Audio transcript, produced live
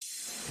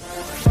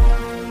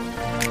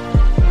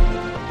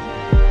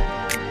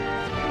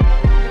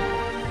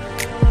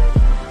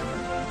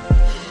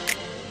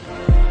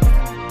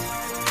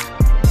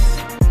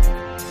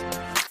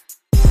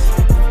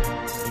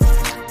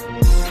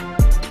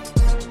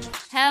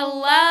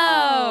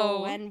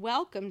Hello! And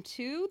welcome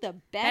to the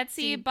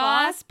Betsy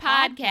Boss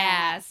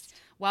Podcast.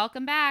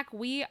 Welcome back.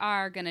 We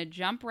are going to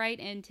jump right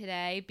in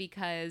today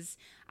because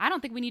I don't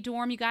think we need to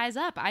warm you guys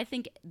up. I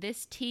think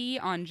this tea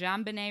on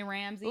JonBenet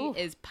Ramsey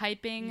is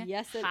piping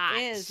Yes, it hot.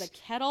 is. The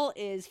kettle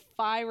is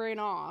firing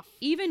off.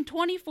 Even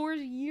 24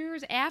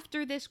 years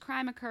after this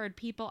crime occurred,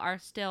 people are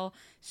still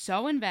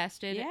so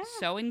invested,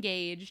 so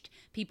engaged.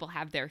 People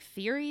have their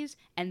theories,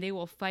 and they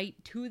will fight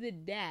to the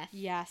death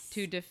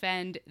to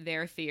defend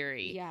their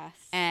theory. Yes.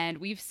 And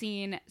we've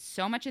seen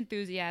so much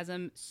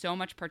enthusiasm, so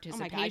much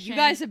participation. Oh my God, you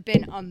guys have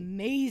been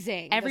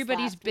amazing.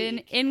 Everybody's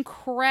been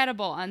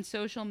incredible on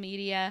social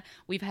media.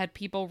 We've had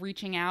people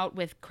reaching out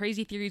with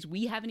crazy theories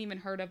we haven't even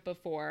heard of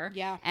before.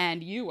 Yeah.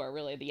 And you are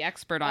really the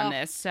expert on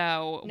this.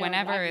 So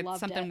whenever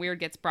something weird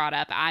gets brought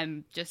up,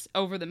 I'm just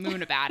over the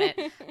moon about it.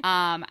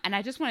 And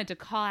I just wanted to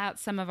call out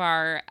some of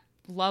our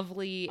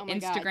lovely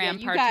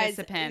Instagram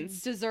participants.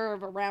 You guys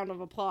deserve a round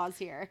of applause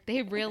here.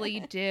 They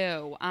really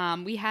do.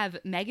 We have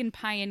Megan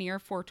Pioneer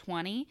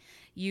 420.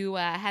 You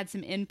had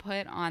some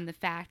input on the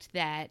fact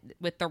that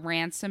with the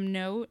ransom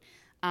note,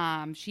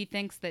 she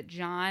thinks that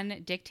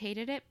John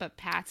dictated it, but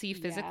Patsy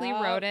physically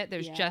wrote it.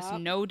 There's just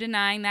no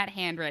denying that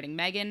handwriting.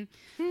 Megan,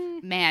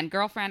 man,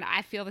 girlfriend,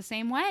 I feel the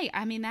same way.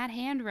 I mean, that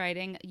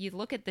handwriting, you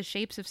look at the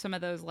shapes of some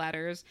of those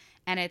letters,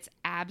 and it's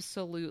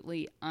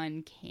absolutely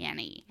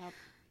uncanny. Yep.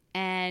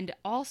 And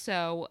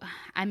also,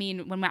 I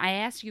mean, when I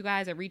asked you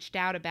guys, I reached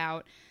out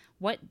about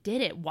what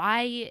did it?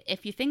 Why,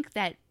 if you think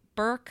that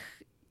Burke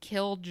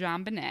killed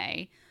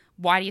JonBenet,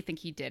 why do you think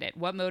he did it?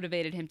 What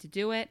motivated him to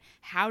do it?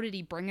 How did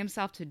he bring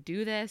himself to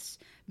do this?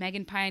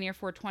 Megan Pioneer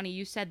 420,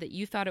 you said that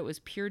you thought it was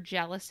pure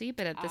jealousy,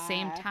 but at the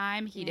same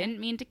time, he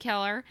didn't mean to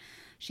kill her.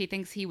 She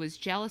thinks he was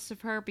jealous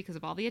of her because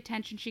of all the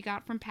attention she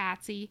got from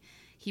Patsy.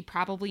 He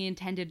probably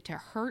intended to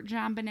hurt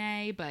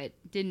JonBenet, but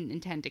didn't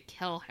intend to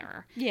kill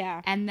her.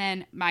 Yeah. And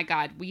then, my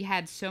God, we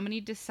had so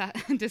many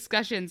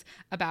discussions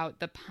about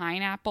the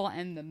pineapple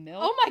and the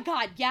milk. Oh my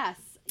God, yes.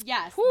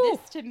 Yes, Whew.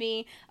 This to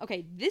me,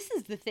 this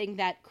is the thing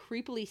that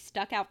creepily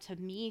stuck out to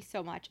me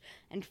so much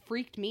and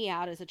freaked me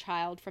out as a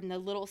child from the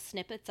little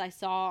snippets I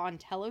saw on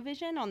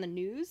television, on the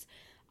news.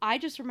 I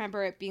just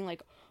remember it being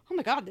like, oh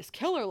my God, this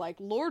killer,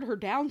 lured her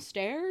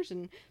downstairs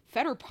and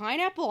fed her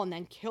pineapple and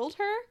then killed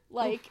her?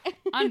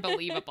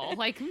 Unbelievable.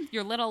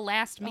 Your little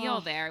last meal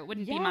there. It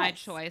wouldn't be my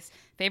choice.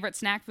 Favorite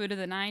snack food of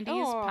the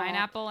 90s?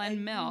 Pineapple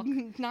and milk.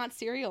 Not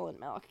cereal and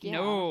milk. Yeah.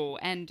 No.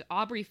 And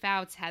Aubrey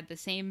Fouts had the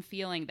same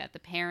feeling that the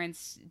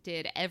parents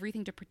did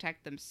everything to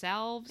protect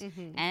themselves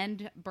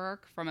and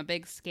Burke from a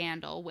big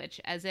scandal, which,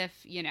 as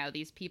if,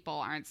 these people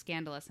aren't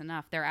scandalous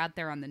enough, they're out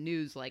there on the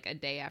news a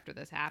day after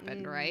this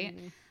happened, right?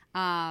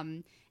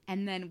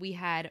 And then we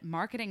had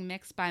Marketing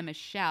Mix by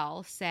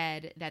Michelle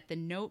said that the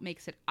note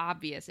makes it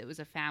obvious it was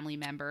a family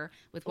member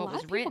with what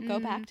was written. Go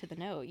back to the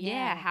note.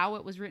 Yeah, how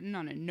it was written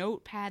on a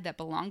notepad that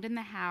belonged in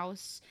the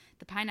house.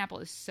 The pineapple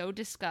is so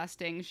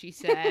disgusting, she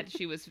said.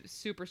 She was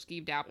super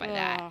skeeved out by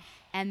that.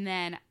 And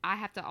then I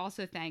have to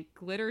also thank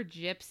Glitter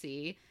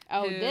Gypsy.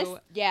 Oh,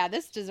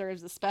 this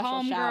deserves a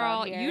special shout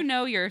out here. You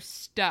know your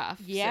stuff,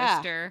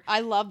 sister.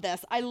 I love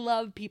this. I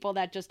love people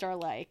that just are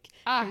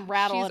can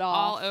rattle it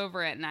off. She's all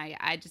over it, and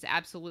I just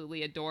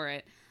absolutely adore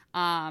it.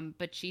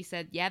 But she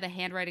said, the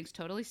handwriting's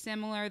totally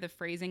similar. The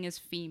phrasing is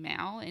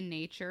female in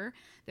nature.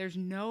 There's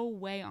no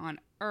way on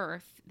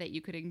earth that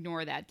you could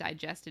ignore that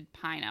digested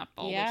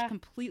pineapple, which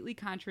completely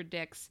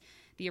contradicts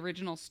the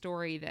original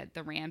story that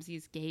the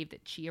Ramseys gave,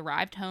 that she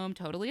arrived home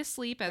totally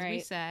asleep, as we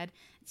said,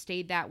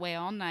 stayed that way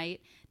all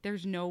night.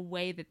 There's no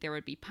way that there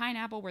would be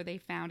pineapple where they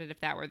found it if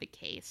that were the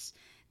case.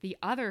 The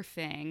other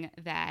thing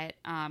that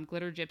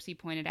Glitter Gypsy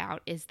pointed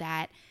out is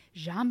that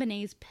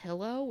JonBenet's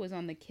pillow was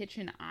on the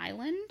kitchen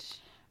island.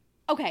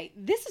 Okay,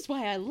 this is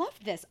why I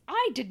loved this.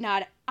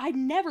 I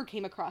never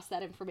came across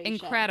that information.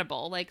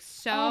 Incredible.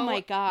 So oh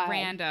my God.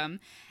 Random.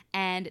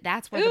 And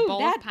that's where the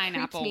bowl of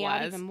pineapple was.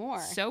 Out even more.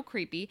 So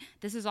creepy.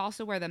 This is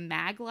also where the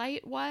mag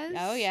light was.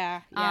 Oh,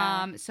 yeah.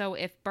 So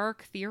if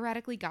Burke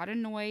theoretically got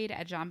annoyed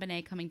at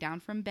JonBenet coming down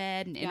from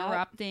bed and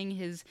interrupting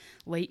his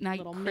late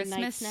night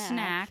Christmas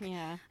snack,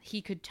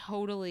 he could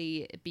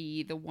totally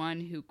be the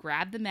one who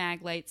grabbed the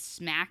mag light,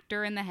 smacked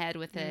her in the head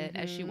with it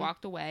as she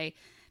walked away.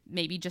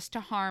 Maybe just to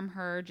harm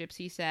her,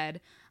 Gypsy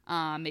said.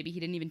 Maybe he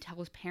didn't even tell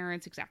his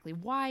parents exactly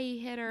why he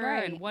hit her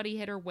and what he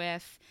hit her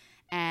with.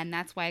 And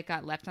that's why it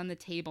got left on the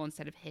table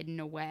instead of hidden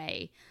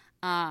away.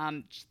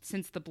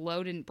 Since the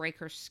blow didn't break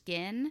her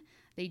skin,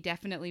 they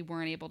definitely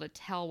weren't able to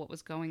tell what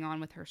was going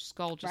on with her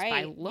skull just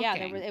by looking. Yeah,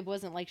 it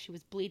wasn't like she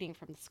was bleeding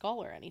from the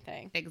skull or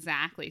anything.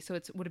 Exactly. So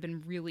it would have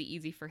been really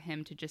easy for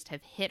him to just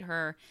have hit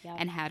her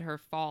and had her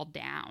fall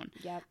down.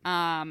 Yep.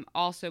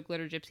 Also,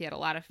 Glitter Gypsy had a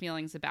lot of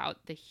feelings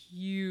about the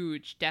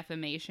huge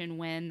defamation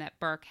win that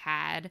Burke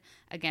had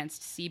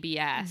against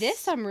CBS.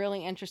 This I'm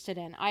really interested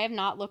in. I have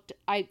not looked.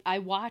 I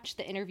watched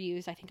the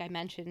interviews, I think I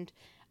mentioned,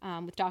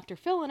 with Dr.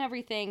 Phil and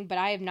everything, but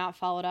I have not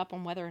followed up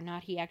on whether or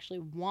not he actually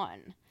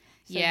won.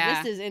 So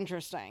Yeah. this is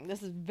interesting.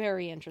 This is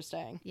very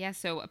interesting. Yeah,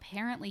 so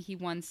apparently he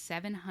won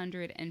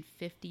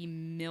 $750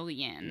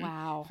 million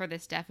Wow. for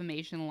this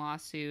defamation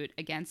lawsuit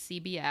against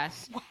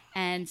CBS. Wow.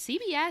 And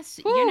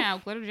CBS, Whew. you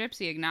know, Glitter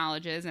Gypsy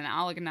acknowledges, and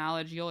I'll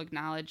acknowledge, you'll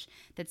acknowledge,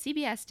 that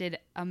CBS did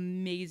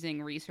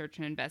amazing research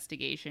and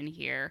investigation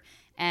here.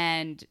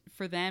 And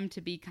for them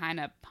to be kind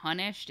of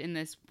punished in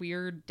this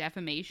weird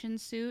defamation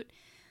suit,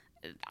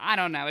 I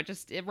don't know.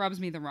 It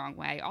rubs me the wrong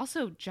way.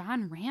 Also,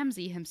 John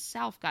Ramsey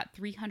himself got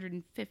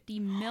 $350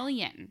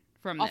 million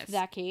from Off this. of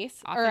that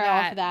case, Off or of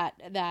off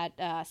of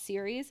that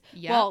series.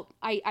 Yep. Well,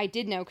 I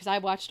did know because I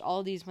watched all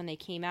of these when they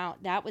came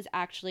out. That was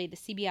actually the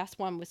CBS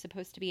one was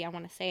supposed to be, I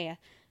want to say, a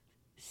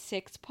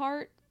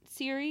 6-part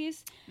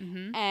series,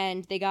 Mm-hmm.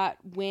 and they got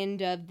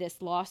wind of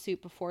this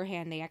lawsuit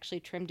beforehand. They actually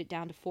trimmed it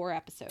down to 4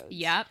 episodes.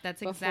 Yep,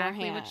 that's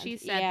exactly what she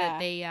said, Yeah. that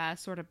they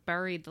sort of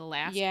buried the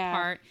last Yeah.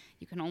 part.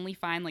 You can only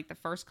find like the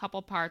first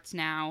couple parts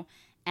now,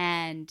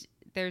 and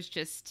there's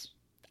just,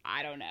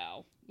 I don't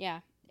know.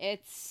 Yeah,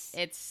 it's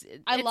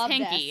I love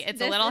hinky. This.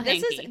 It's a little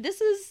hinky. This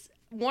is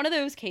one of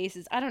those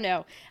cases. I don't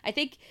know. I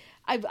think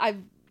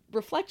I've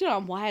reflected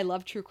on why I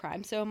love true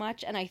crime so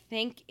much, and I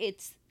think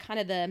it's kind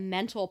of the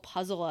mental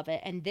puzzle of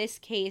it. And this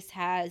case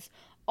has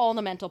all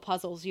the mental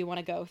puzzles you want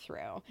to go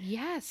through.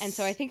 Yes. And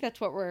so I think that's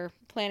what we're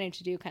planning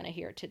to do kind of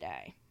here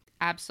today.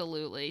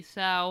 Absolutely.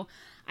 So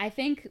I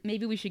think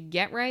maybe we should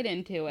get right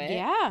into it.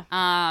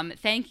 Yeah.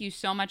 Thank you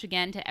so much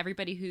again to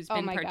everybody who's Oh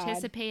been my God.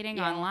 participating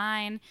Yeah.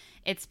 online.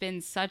 It's been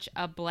such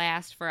a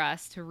blast for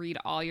us to read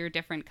all your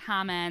different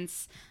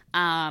comments.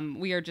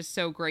 We are just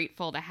so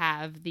grateful to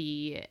have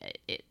the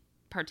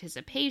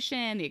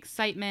participation, the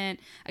excitement.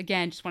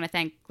 Again, just want to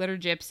thank Glitter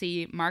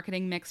Gypsy,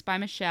 Marketing Mix by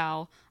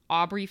Michelle,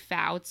 Aubrey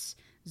Fouts,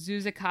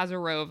 Zuza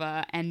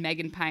Kazarova, and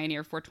Megan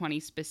Pioneer 420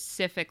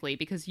 specifically,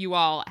 because you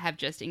all have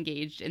just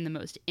engaged in the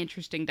most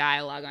interesting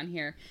dialogue on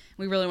here.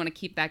 We really want to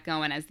keep that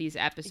going as these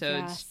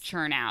episodes Yes.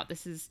 churn out.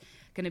 This is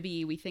going to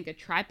be, we think, a Oh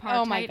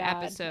my tripartite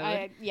God.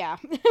 episode. Yeah.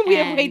 We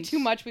have way And- too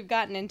much. We've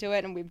gotten into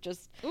it, and we've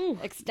just Ooh.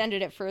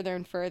 extended it further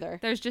and further.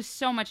 There's just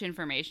so much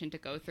information to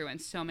go through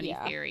and so many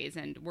Yeah. theories,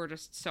 and we're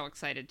just so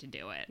excited to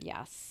do it.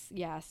 Yes,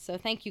 yes. So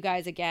thank you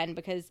guys again,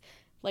 because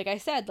like I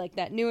said, like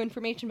that new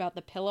information about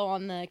the pillow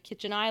on the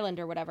kitchen island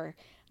or whatever,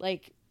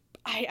 like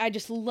I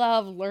just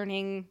love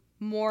learning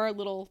more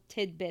little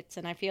tidbits,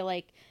 and I feel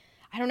like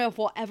I don't know if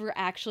we'll ever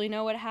actually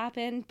know what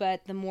happened,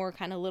 but the more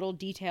kind of little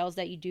details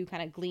that you do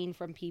kind of glean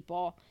from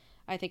people,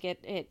 I think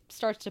it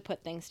starts to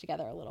put things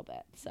together a little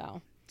bit.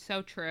 So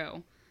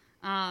true.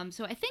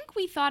 So I think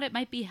we thought it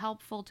might be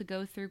helpful to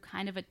go through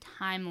kind of a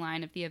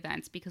timeline of the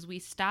events, because we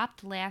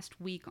stopped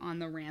last week on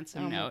the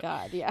ransom Oh note. my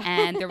God, yeah.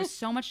 And there was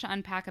so much to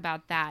unpack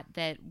about that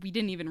we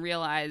didn't even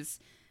realize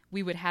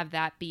we would have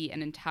that be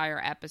an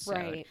entire episode.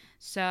 Right.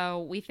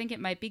 So we think it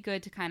might be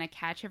good to kind of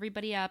catch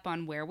everybody up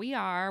on where we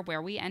are, where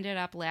we ended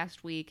up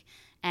last week,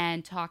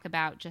 and talk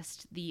about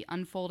just the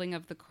unfolding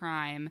of the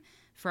crime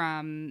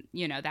from,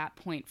 that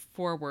point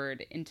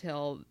forward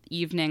until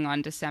evening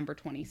on December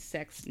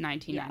 26th,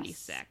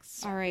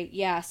 1996. All right,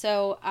 yeah.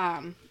 So,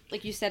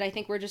 like you said, I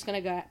think we're just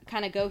going to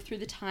kind of go through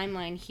the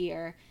timeline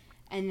here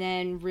and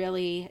then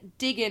really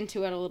dig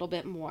into it a little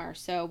bit more.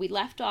 So we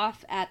left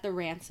off at the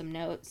ransom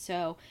note.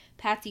 So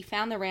Patsy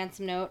found the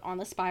ransom note on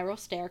the spiral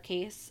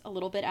staircase a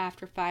little bit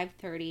after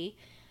 5:30.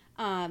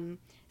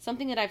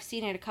 Something that I've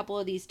seen in a couple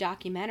of these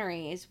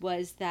documentaries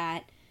was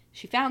that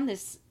she found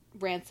this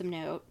ransom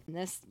note,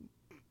 and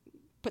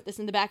put this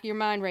in the back of your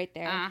mind right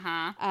there.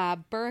 Uh-huh.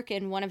 Burke,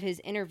 in one of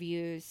his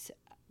interviews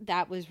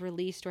that was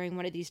released during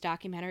one of these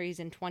documentaries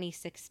in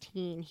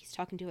 2016, he's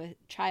talking to a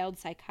child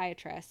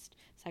psychiatrist.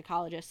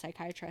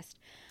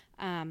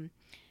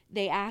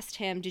 They asked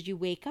him, did you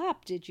wake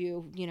up? Did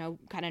you,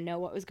 kind of know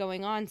what was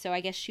going on? So I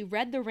guess she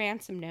read the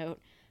ransom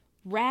note,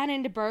 ran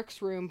into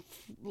Burke's room,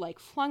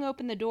 flung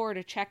open the door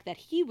to check that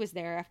he was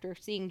there after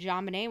seeing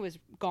JonBenét was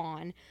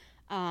gone,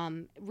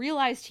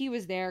 realized he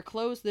was there,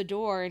 closed the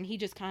door, and he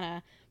just kind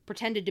of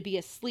pretended to be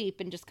asleep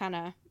and just kind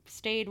of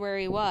stayed where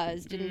he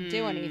was, didn't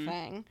do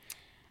anything.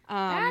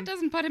 That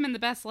doesn't put him in the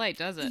best light,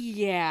 does it?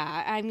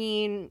 Yeah, I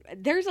mean,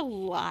 there's a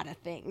lot of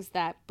things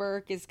that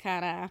Burke is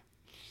kind of...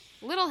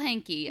 Little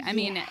hanky. I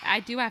mean,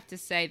 I do have to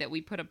say that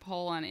we put a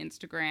poll on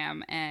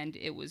Instagram, and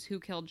it was who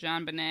killed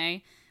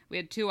JonBenét. We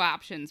had 2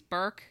 options,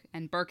 Burke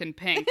and Burke and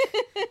Pink.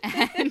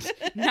 And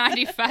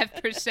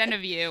 95%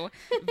 of you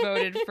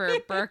voted for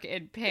Burke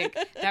and Pink.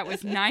 That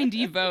was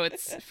 90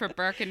 votes for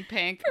Burke and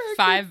Pink,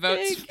 5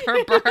 votes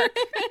for Burke.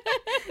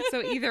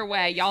 So either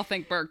way, y'all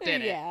think Burke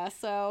did it. Yeah,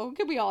 so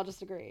could we all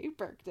just agree?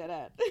 Burke did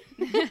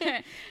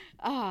it.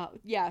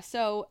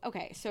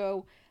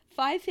 So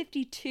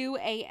 5:52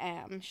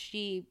 a.m.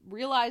 She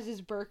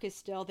realizes Burke is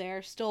still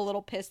there, still a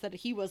little pissed that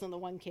he wasn't the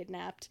one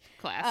kidnapped.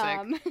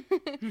 Classic.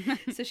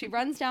 So she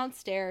runs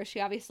downstairs. She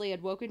obviously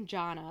had woken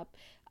John up.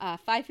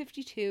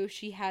 5:52,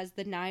 she has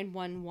the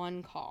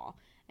 911 call,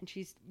 and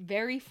she's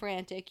very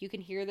frantic. You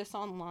can hear this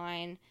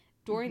online.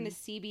 During the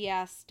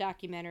CBS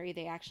documentary,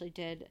 they actually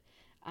did,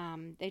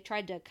 they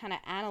tried to kind of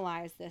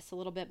analyze this a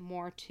little bit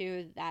more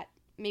too, that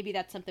maybe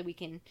that's something we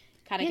can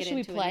kind of get should we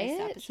into play in this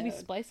it? episode. Should we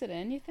splice it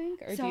in, you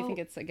think? Or do you So, think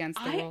it's against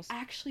the I rules?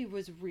 actually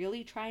was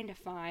really trying to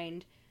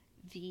find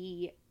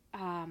the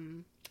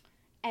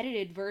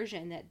edited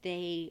version that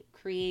they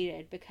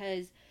created,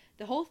 because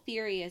the whole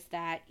theory is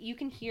that you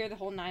can hear the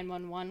whole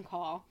 911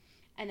 call,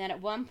 and then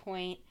at one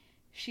point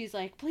she's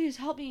like, please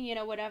help me, you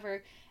know,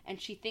 whatever,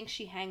 and she thinks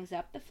she hangs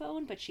up the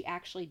phone, but she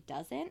actually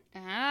doesn't. Oh.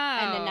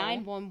 And the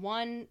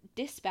 911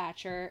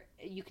 dispatcher,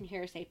 you can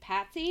hear her say,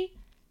 Patsy,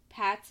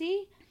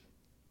 Patsy.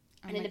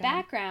 And in the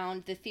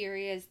background, the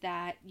theory is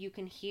that you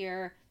can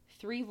hear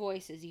three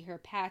voices. You hear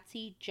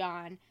Patsy,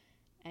 John,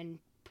 and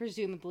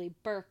presumably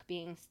Burke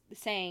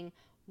saying,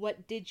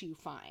 what did you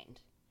find?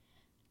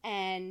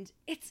 And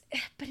it's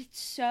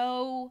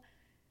so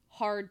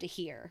hard to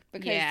hear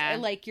because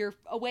like you're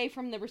away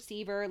from the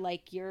receiver,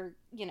 like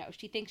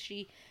she thinks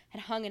she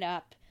had hung it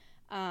up.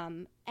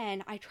 And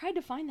I tried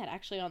to find that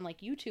actually on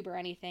like YouTube or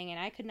anything, and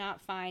I could not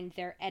find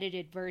their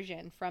edited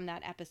version from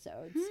that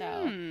episode.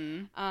 So,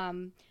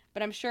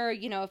 but I'm sure,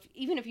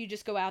 even if you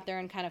just go out there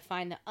and kind of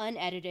find the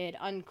unedited,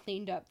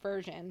 uncleaned up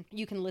version,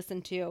 you can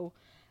listen to,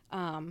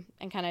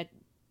 and kind of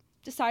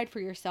decide for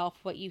yourself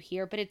what you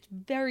hear. But it's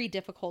very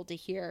difficult to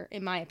hear,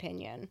 in my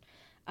opinion,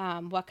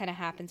 what kind of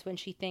happens when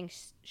she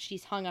thinks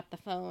she's hung up the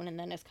phone and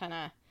then it's kind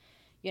of,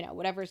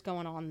 whatever's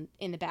going on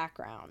in the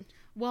background.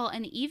 Well,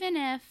 and even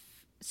if,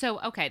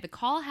 the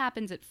call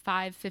happens at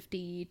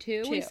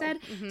 5:52, we said.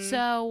 Mm-hmm.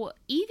 So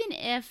even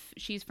if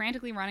she's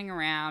frantically running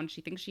around,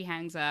 she thinks she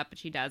hangs up, but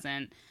she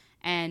doesn't,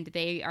 and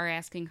they are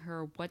asking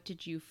her, what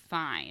did you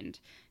find?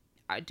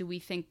 Do we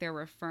think they're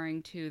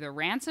referring to the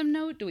ransom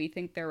note? Do we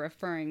think they're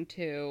referring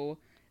to,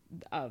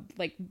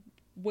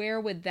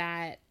 where would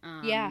that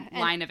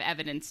line of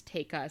evidence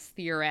take us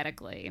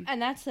theoretically?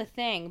 And that's the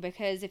thing,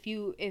 because if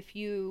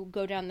you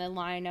go down the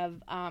line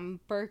of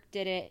Burke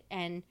did it,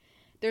 and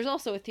there's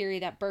also a theory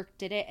that Burke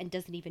did it and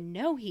doesn't even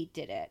know he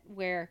did it,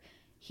 where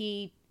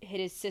he hit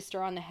his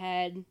sister on the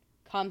head,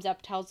 comes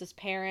up, tells his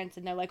parents,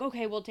 and they're like,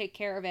 okay, we'll take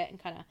care of it, and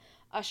kind of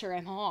usher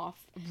him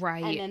off.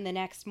 Right. And then the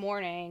next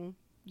morning,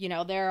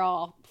 they're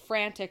all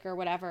frantic or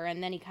whatever,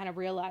 and then he kind of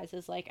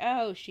realizes, like,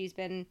 oh, she's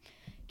been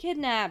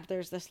kidnapped,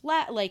 there's this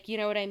you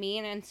know what I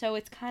mean? And so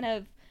it's kind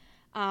of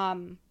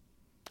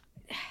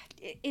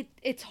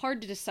it's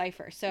hard to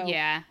decipher. So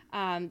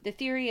the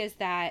theory is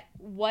that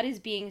what is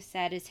being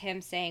said is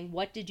him saying,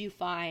 what did you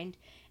find?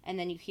 And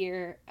then you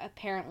hear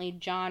apparently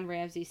John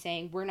Ramsey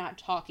saying, we're not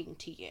talking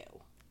to you.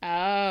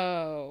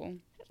 Oh.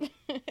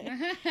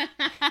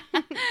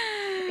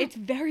 It's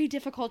very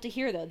difficult to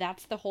hear, though.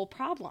 That's the whole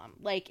problem.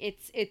 Like,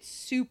 it's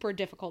super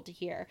difficult to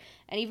hear,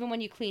 and even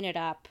when you clean it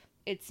up,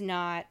 it's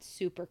not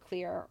super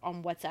clear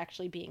on what's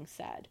actually being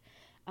said.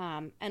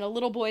 And a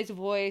little boy's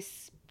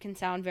voice can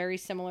sound very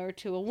similar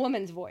to a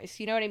woman's voice.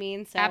 You know what I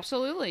mean? So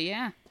absolutely,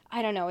 yeah.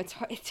 I don't know.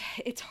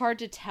 It's hard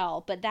to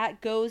tell, but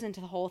that goes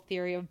into the whole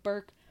theory of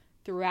Burke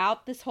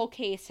throughout this whole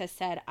case has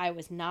said, I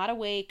was not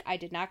awake. I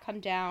did not come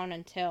down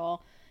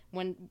until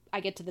when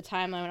I get to the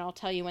timeline, I'll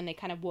tell you when they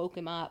kind of woke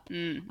him up.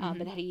 But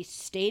that he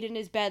stayed in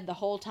his bed the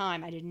whole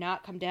time. I did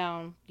not come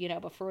down,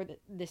 before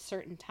this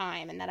certain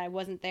time, and that I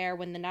wasn't there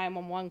when the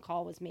 911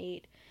 call was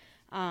made.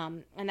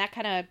 And that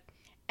kind of,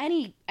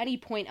 any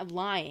point of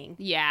lying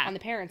on the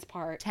parents'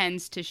 part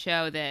tends to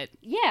show that,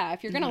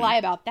 if you're going to lie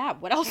about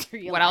that, what else are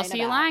you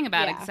lying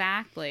about?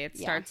 Exactly. It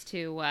starts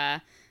to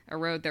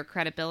erode their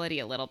credibility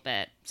a little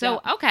bit. So,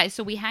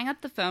 so we hang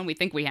up the phone. We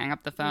think we hang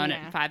up the phone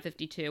at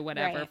 5:52,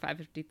 whatever,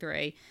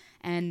 5:53.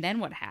 And then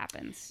what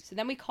happens? So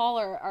then we call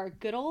our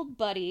good old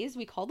buddies.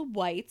 We call the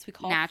Whites. We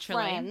call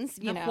friends.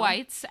 The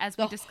Whites, as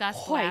we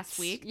discussed last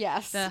week.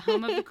 Yes. The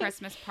home of the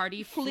Christmas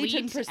party, Fleet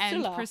and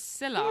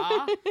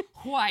Priscilla.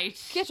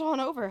 White. Get on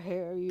over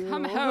here, you.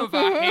 Come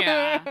over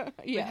here.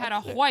 We've had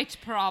a white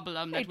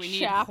problem that we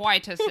need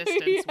white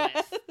assistance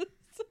with.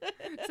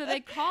 So they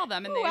call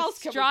them, and they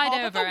stride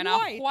over in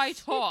a white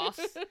horse.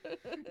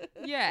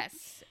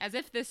 Yes, as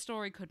if this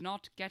story could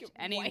not get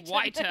any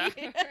whiter.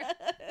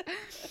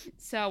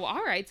 So,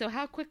 all right. So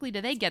how quickly do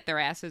they get their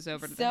asses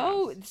over to the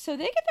house? So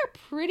they get there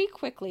pretty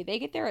quickly. They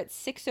get there at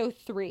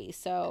 6:03.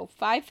 So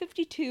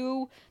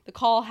 5:52, the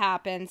call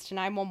happens to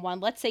 911.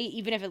 Let's say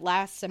even if it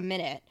lasts a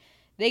minute.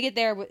 They get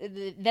there,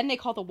 then they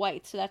call the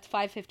Whites, so that's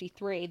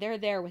 5:53. They're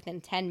there within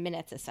 10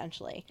 minutes,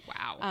 essentially.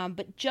 Wow.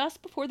 But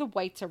just before the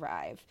Whites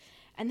arrive,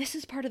 and this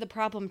is part of the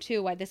problem,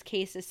 too, why this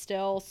case is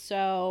still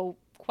so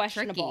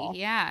questionable. Tricky,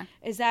 yeah.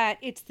 Is that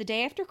it's the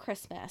day after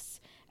Christmas,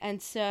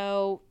 and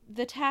so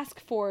the task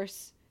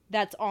force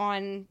that's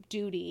on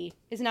duty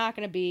is not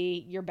going to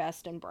be your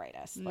best and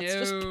brightest. Let's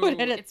just put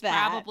it at that. It's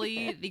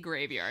probably the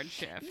graveyard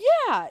shift.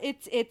 Yeah,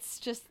 it's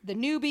just the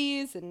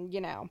newbies,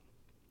 and,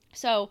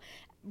 So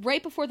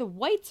right before the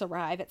Whites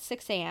arrive at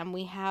 6 a.m.,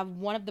 we have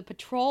one of the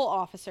patrol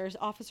officers,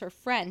 Officer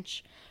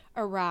French,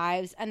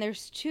 arrives, and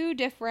there's two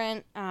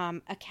different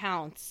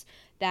accounts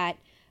that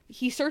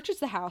he searches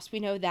the house. We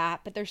know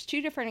that, but there's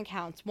two different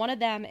accounts. One of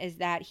them is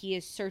that he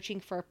is searching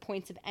for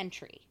points of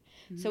entry.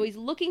 Mm-hmm. So he's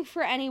looking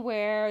for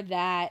anywhere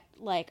that,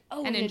 like,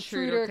 an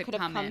intruder could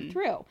have come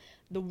through.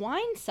 The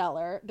wine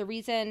cellar, the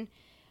reason...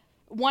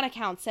 one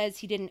account says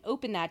he didn't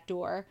open that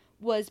door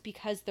was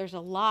because there's a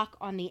lock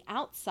on the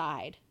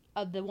outside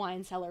of the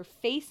wine cellar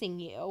facing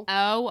you.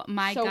 Oh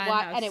my So God,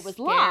 why- how and it was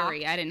scary.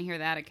 locked. I didn't hear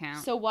that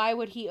account. So why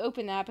would he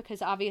open that?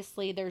 Because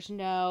obviously there's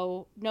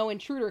no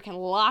intruder can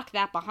lock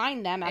that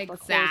behind them after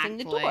closing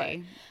the door.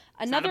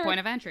 It's not a point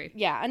of entry.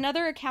 Yeah,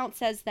 another account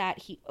says that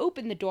he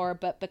opened the door,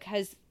 but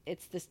because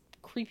it's this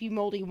creepy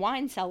moldy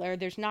wine cellar,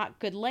 there's not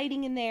good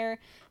lighting in there,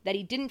 that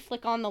he didn't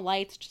flick on the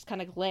lights, just kind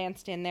of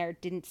glanced in there,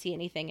 didn't see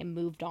anything, and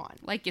moved on.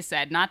 Like you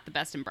said, not the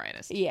best and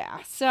brightest. Yeah,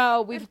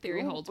 so we've That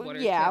theory holds water,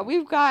 yeah, too.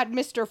 we've got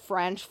Mr.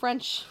 French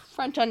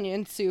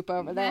onion soup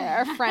over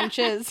there.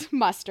 French's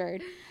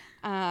mustard.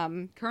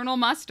 Colonel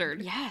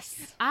Mustard.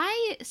 Yes.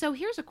 So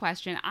here's a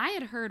question. I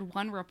had heard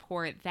one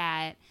report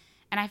that,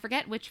 and I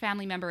forget which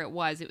family member it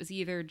was. It was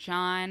either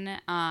John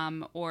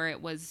or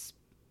it was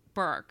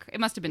Burke. It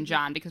must have been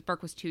John because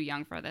Burke was too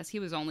young for this. He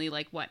was only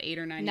like, 8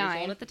 or 9 years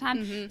old at the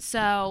time. Mm-hmm.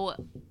 So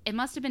it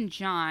must have been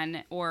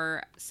John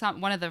or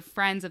one of the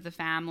friends of the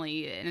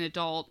family, an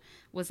adult,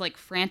 was like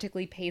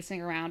frantically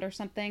pacing around or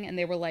something. And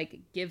they were like,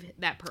 give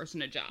that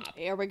person a job.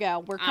 Here we go.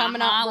 We're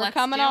coming up. We're let's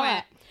coming do on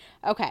it.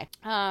 it. Okay.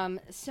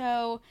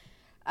 So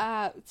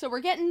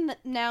we're getting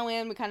now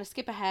in. We kind of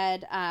skip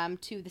ahead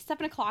to the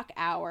 7 o'clock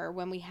hour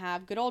when we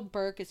have good old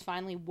Burke is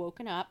finally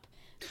woken up,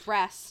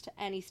 dressed,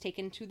 and he's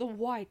taken to the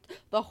White's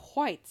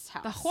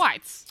house. The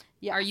Whites.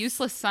 Yes. Our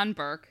useless son,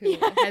 Burke, who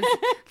has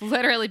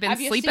literally been Have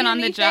you sleeping seen on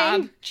the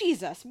anything? job.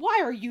 Jesus, why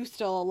are you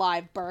still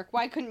alive, Burke?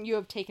 Why couldn't you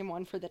have taken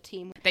one for the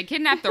team? They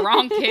kidnapped the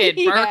wrong kid,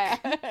 Burke.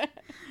 Yeah.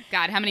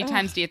 God, how many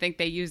times do you think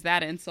they use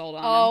that insult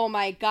on him? Oh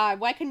my God,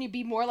 why couldn't you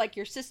be more like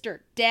your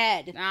sister,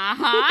 dead?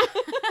 Uh-huh.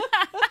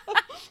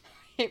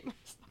 Hate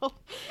myself.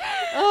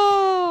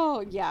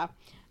 Oh yeah.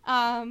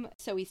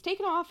 So he's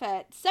taken off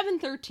at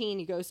 7:13.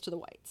 He goes to the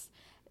Whites.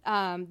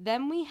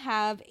 Then we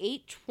have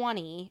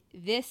 8:20.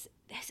 This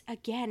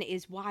again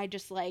is why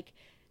just like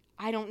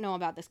I don't know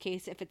about this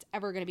case if it's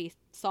ever going to be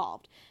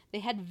solved.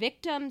 They had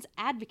victims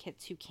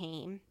advocates who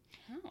came,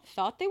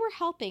 thought they were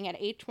helping at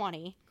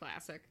 8:20,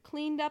 Classic.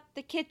 cleaned up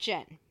the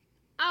kitchen.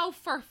 Oh,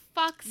 for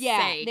fuck's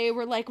Yeah, sake. they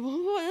were like,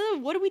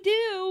 what do we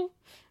do?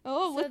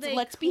 Oh, So they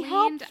let's be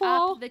cleaned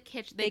helpful. up the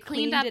kitchen. They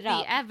cleaned cleaned up it the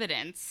up.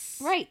 evidence.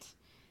 Right.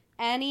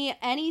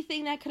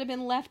 Anything that could have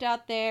been left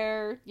out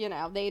there,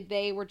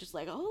 they were just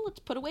like, oh, let's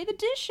put away the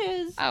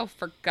dishes. Oh,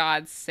 for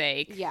God's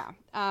sake. Yeah.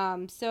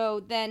 So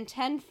then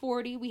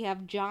 10:40, we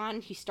have John.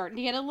 He's starting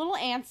to get a little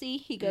antsy.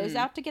 He goes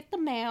out to get the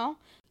mail.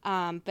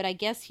 But I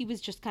guess he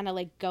was just kind of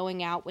like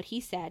going out. What he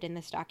said in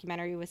this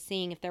documentary was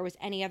seeing if there was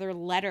any other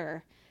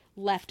letter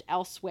left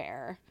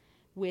elsewhere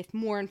with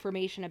more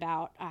information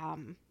about,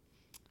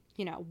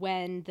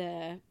 when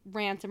the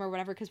ransom or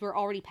whatever, because we're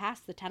already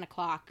past the 10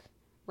 o'clock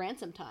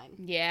ransom time.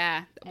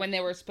 Yeah, when they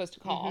were supposed to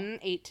call.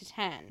 8 to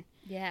 10.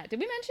 Yeah. Did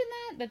we mention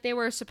that they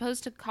were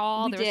supposed to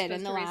call? We They were did supposed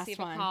in the to last receive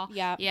one. a call.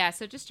 Yep. Yeah.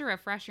 So just to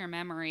refresh your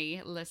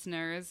memory,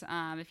 listeners,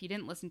 if you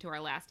didn't listen to our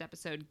last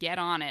episode, get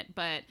on it.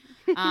 But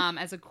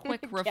as a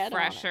quick Get on it.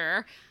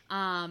 refresher,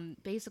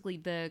 basically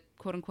the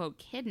quote unquote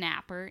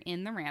kidnapper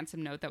in the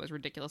ransom note that was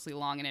ridiculously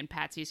long and in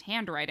Patsy's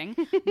handwriting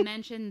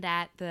mentioned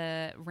that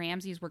the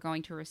Ramseys were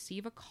going to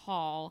receive a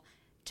call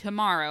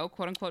tomorrow,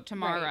 quote unquote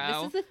tomorrow. Right.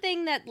 This is the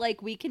thing that,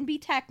 like, we can be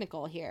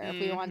technical here if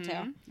we want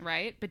to.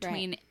 Right?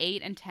 Between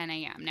 8 and 10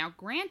 a.m. Now,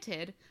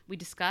 granted, we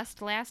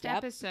discussed last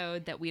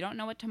episode that we don't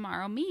know what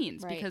tomorrow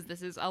means because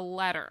this is a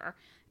letter.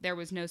 There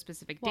was no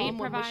specific date when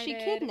provided. was she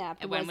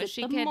kidnapped? When was it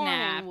she the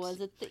kidnapped? Morning?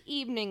 Was it the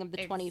evening of the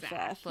 25th?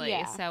 Exactly.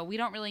 Yeah. So we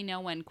don't really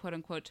know when, quote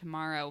unquote,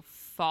 tomorrow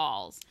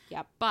falls.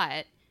 Yep.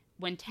 But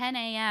when 10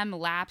 a.m.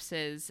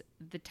 lapses,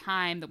 the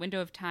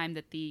window of time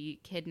that the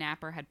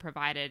kidnapper had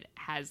provided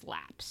has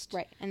lapsed.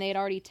 Right. And they had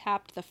already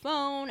tapped the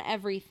phone,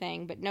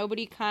 everything, but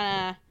nobody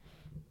kind of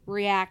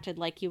reacted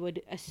like you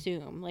would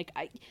assume. Like,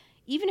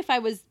 even if I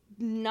was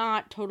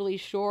not totally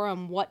sure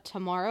on what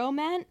tomorrow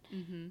meant,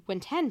 when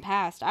 10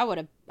 passed, I would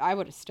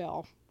have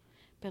still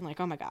been like,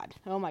 oh my God.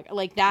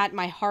 Like that,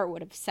 my heart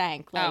would have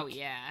sank. Like, Oh,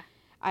 yeah.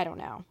 I don't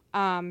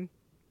know.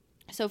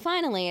 So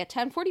finally, at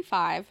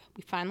 10:45,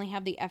 we finally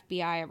have the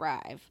FBI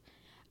arrive.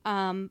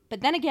 But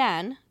then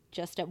again,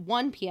 just at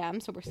 1 p.m.,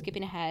 so we're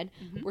skipping ahead,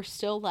 we're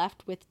still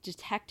left with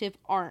Detective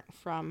Arndt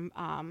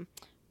from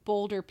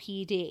Boulder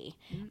PD.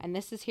 And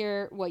this is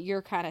here what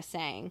you're kind of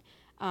saying.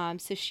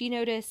 So she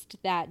noticed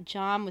that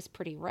John was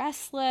pretty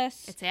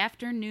restless. It's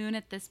afternoon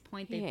at this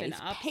point. They've been he's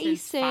up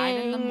since 5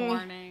 in the pacing.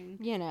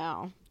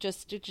 morning.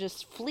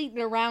 Just fleeting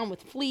around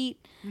with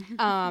Fleet.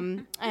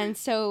 And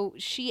so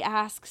she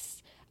asks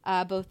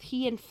both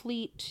he and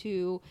Fleet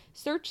to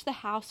search the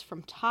house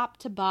from top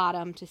to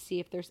bottom to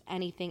see if there's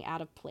anything out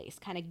of place.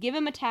 Kind of give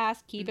him a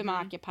task, keep him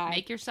occupied.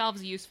 Make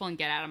yourselves useful and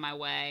get out of my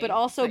way. But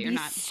also so be you're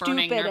not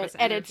burning stupid. nervous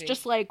And it's energy.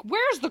 just like,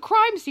 where's the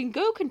crime scene?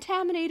 Go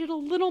contaminate it a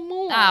little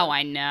more. Oh,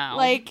 I know.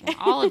 Like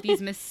all of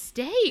these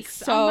mistakes.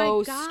 so oh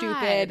my God.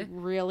 stupid,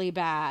 really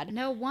bad.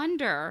 No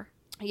wonder.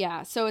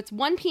 Yeah, so it's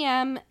 1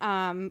 p.m.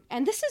 And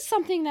this is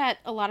something that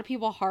a lot of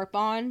people harp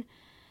on.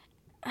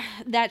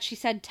 That she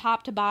said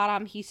top to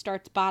bottom. He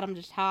starts bottom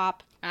to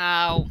top.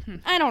 Oh,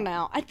 I don't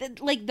know.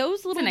 Like those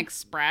it's little an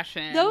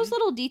expression. those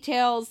little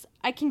details.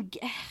 I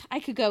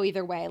could go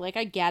either way. Like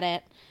I get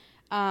it.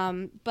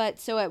 But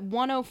so at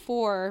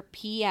 1:04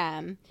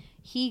 p.m.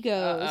 he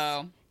goes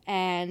Uh-oh.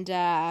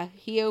 and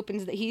he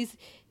opens he's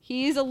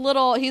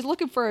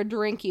looking for a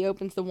drink. He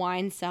opens the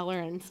wine cellar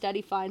and instead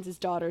he finds his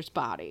daughter's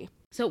body.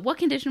 So what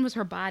condition was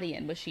her body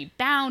in? Was she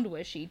bound?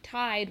 Was she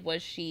tied?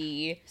 Was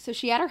she... So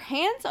she had her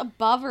hands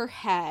above her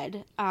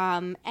head,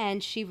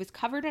 and she was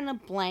covered in a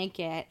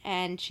blanket,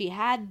 and she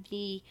had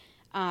the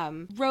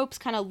ropes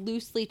kind of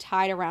loosely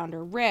tied around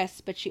her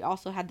wrists, but she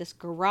also had this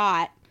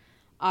garrote,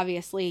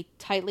 obviously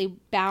tightly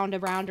bound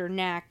around her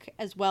neck,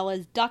 as well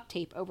as duct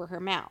tape over her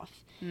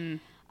mouth.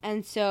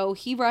 And so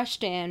he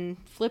rushed in,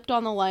 flipped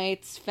on the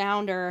lights,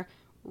 found her,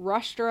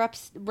 rushed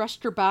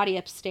her body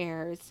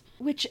upstairs,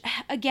 which,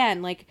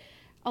 again, like...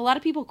 A lot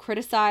of people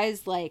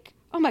criticize, like,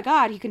 oh my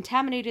God, he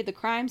contaminated the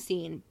crime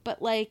scene.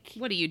 But, like...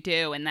 What do you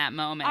do in that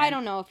moment? I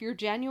don't know. If you're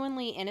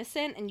genuinely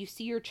innocent and you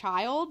see your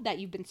child that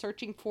you've been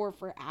searching for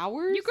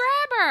hours... You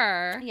grab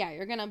her! Yeah,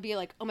 you're gonna be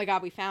like, oh my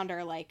God, we found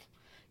her. Like,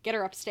 get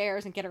her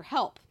upstairs and get her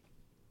help.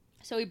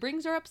 So he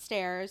brings her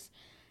upstairs.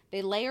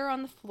 They lay her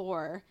on the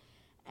floor.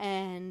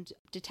 And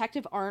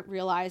Detective Arndt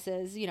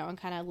realizes, you know, and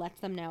kind of lets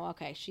them know,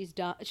 okay, she's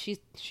done. She's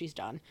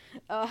done.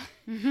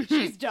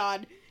 She's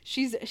done.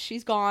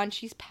 She's gone.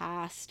 She's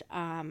passed.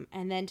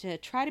 And then to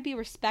try to be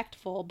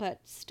respectful,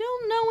 but still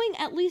knowing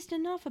at least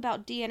enough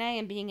about DNA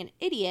and being an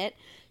idiot,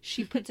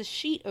 she puts a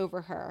sheet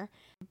over her,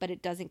 but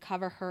it doesn't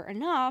cover her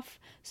enough.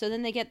 So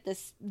then they get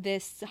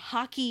this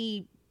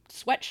hockey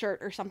sweatshirt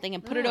or something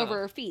and put it over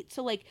her feet.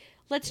 So like,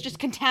 let's just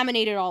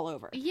contaminate it all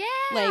over. Yeah.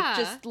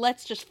 Like,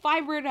 let's just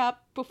fiber it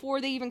up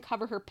before they even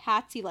cover her.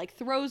 Patsy, like,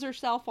 throws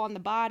herself on the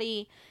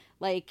body.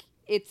 Like,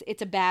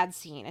 it's a bad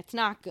scene. It's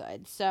not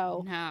good.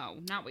 So. No,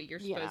 not what you're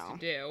supposed to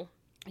do.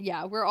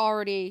 Yeah, we're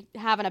already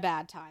having a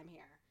bad time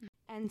here.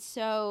 And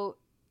so,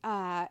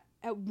 at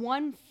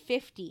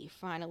 1:50,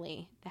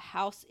 finally, the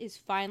house is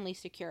finally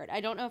secured.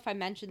 I don't know if I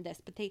mentioned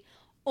this, but they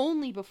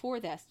only before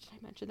this, did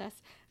I mention this?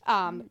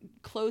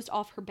 Closed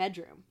off her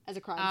bedroom as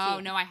a crime scene. Oh,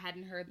 no, I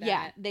hadn't heard that.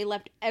 Yeah, they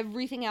left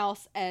everything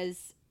else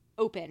as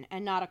open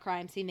and not a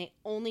crime scene. They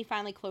only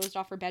finally closed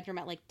off her bedroom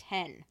at like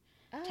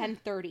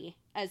 10:30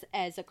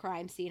 as a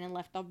crime scene and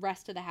left the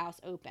rest of the house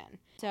open.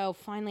 So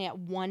finally at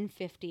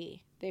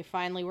 1:50, they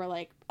finally were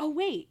like, oh,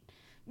 wait,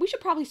 we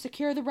should probably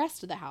secure the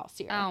rest of the house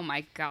here. Oh,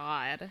 my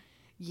God.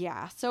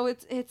 Yeah, so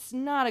it's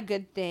not a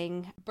good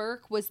thing.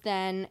 Burke was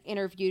then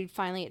interviewed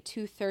finally at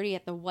 2:30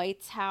 at the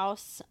White's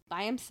house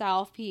by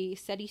himself. He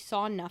said he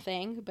saw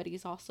nothing, but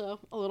he's also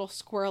a little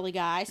squirrely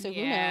guy, so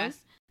who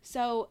knows?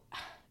 So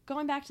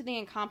going back to the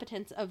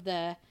incompetence of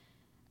the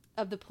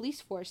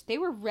police force, they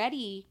were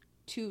ready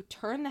to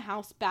turn the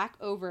house back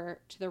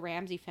over to the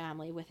Ramsey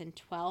family within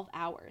 12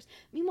 hours.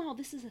 Meanwhile,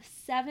 this is a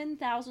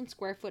 7,000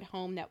 square foot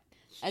home that,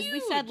 as we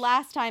said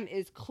last time,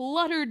 is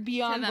cluttered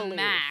beyond to the belief.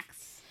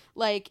 max.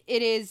 Like,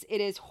 it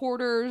is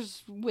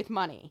hoarders with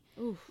money.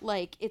 Oof.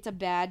 Like, it's a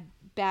bad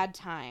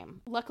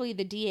time. Luckily,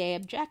 the DA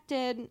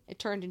objected. It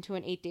turned into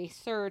an 8-day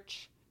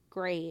search.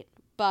 Great.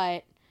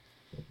 But,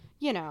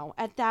 you know,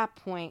 at that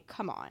point,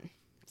 come on.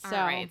 So,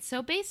 all right.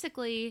 So,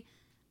 basically,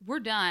 we're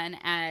done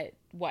at,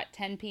 what,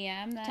 10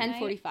 p.m. that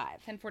 10:45.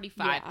 10:45.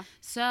 Yeah.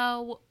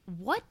 So,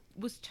 what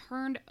was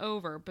turned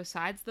over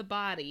besides the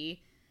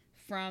body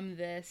from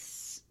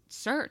this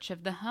search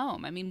of the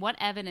home? I mean, what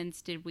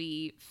evidence did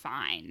we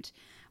find?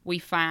 We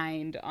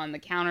find on the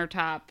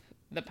countertop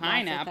the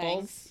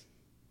pineapples.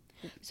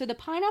 So the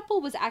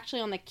pineapple was actually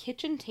on the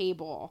kitchen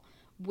table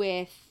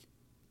with,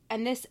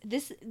 and this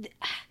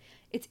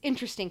it's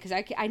interesting because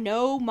I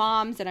know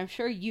moms, and I'm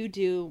sure you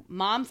do,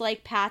 moms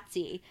like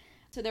Patsy.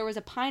 So there was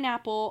a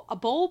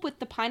bowl with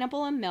the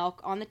pineapple and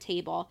milk on the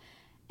table,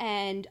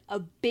 and a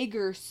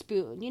bigger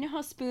spoon. You know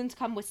how spoons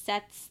come with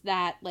sets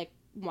that, like,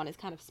 one is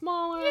kind of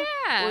smaller,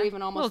 or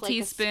even almost like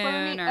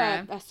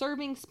a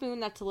serving spoon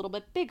that's a little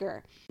bit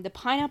bigger. The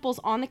pineapple's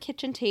on the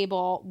kitchen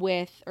table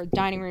or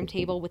dining room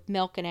table with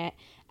milk in it,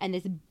 and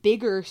this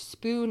bigger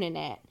spoon in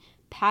it.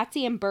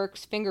 Patsy and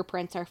Burke's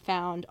fingerprints are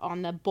found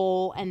on the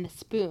bowl and the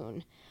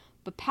spoon.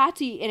 But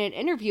Patsy, in an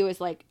interview,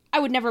 is like, I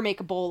would never make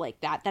a bowl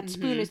like that. That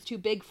spoon is too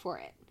big for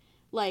it.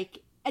 Like,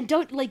 and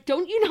don't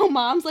you know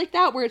moms like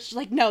that where it's just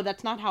like, no,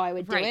 that's not how I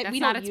would do it. That's we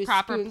not don't its use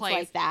proper spoons place.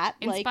 like that.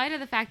 In spite of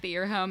the fact that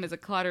your home is a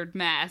cluttered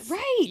mess.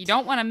 Right. You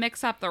don't want to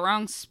mix up the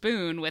wrong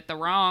spoon with the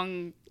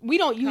wrong We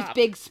don't use cup.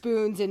 big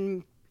spoons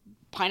in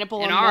pineapple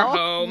In and our milk.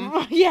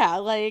 home. Yeah,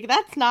 like,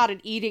 that's not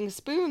an eating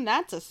spoon.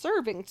 That's a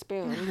serving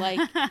spoon. Like,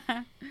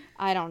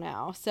 I don't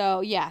know.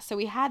 So, yeah, so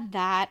we had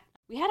that.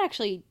 We had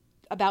actually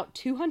about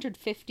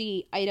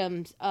 250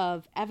 items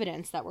of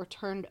evidence that were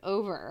turned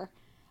over.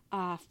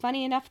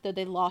 Funny enough, though,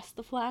 they lost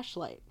the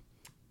flashlight.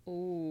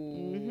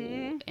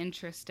 Ooh,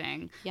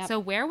 interesting. Yep. So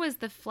where was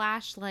the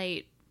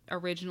flashlight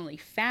originally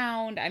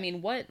found? I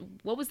mean, what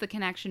was the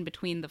connection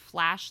between the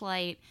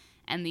flashlight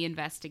and the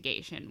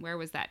investigation? Where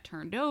was that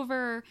turned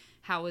over?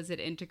 How was it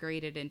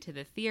integrated into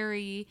the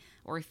theory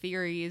or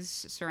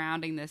theories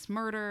surrounding this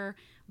murder?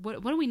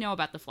 What do we know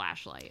about the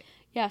flashlight?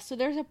 Yeah, so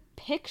there's a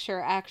picture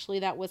actually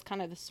that was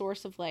kind of the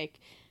source of like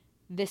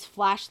this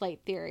flashlight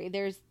theory.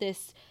 There's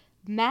this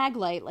mag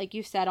light, like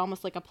you said,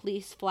 almost like a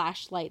police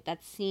flashlight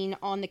that's seen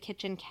on the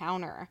kitchen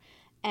counter.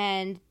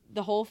 And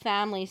the whole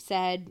family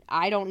said,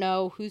 I don't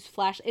know whose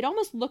flash. It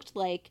almost looked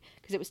like,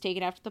 because it was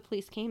taken after the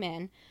police came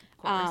in.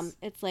 Of course.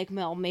 It's like,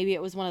 well, maybe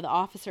it was one of the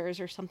officers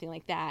or something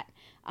like that.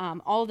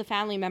 All of the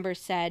family members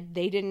said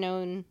they didn't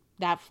own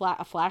that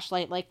a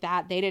flashlight like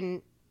that. They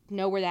didn't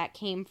know where that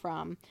came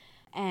from.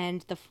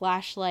 And the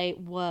flashlight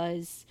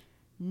was,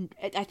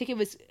 I think it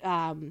was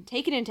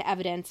taken into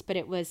evidence, but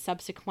it was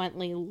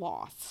subsequently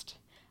lost.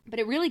 But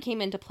it really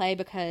came into play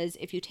because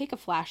if you take a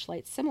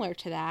flashlight similar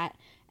to that,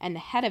 and the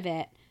head of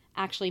it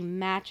actually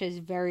matches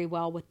very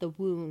well with the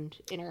wound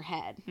in her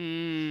head.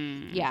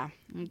 Yeah.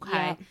 Okay.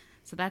 Yeah.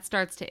 So that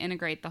starts to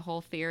integrate the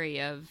whole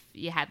theory of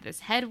you had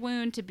this head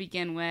wound to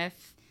begin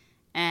with,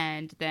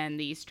 and then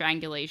the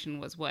strangulation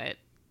was what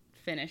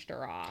finished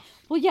her off.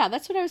 Well, yeah,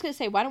 that's what I was going to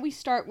say. Why don't we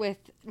start with,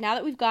 now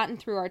that we've gotten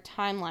through our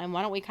timeline,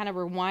 why don't we kind of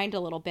rewind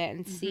a little bit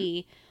and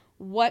see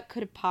what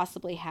could have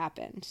possibly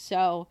happened?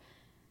 So,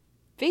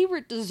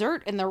 favorite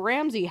dessert in the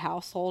Ramsey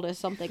household is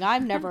something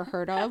I've never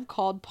heard of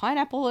called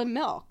pineapple and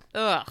milk.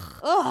 Ugh.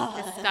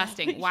 Ugh.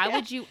 Disgusting. Why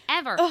would you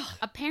ever? Ugh.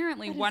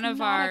 Apparently, That one is of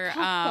not a our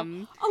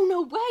cupcake. Oh,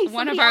 no way.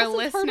 one of Somebody our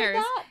else has heard of listeners.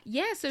 that?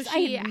 Yeah, so I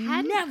she had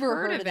hadn't never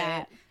heard heard of of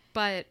that. it,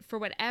 but for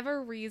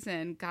whatever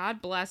reason,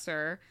 God bless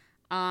her,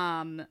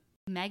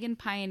 Megan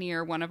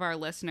Pioneer, one of our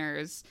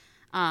listeners,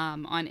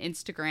 on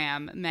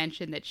Instagram,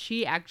 mentioned that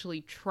she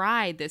actually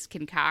tried this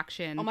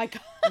concoction Oh, my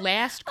God.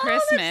 last Oh,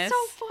 Christmas that's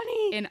so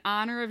funny. in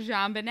honor of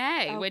Jean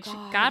Bonnet, Oh, which,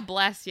 God. God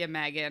bless you,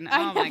 Megan.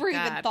 I Oh, my never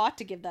God. even thought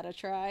to give that a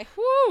try.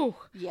 Whew.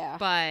 Yeah.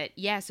 But,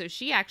 yeah, so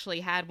she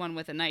actually had one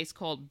with a nice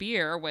cold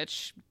beer,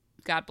 which,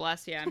 God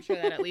bless you, I'm sure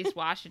that at least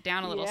washed it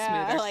down a little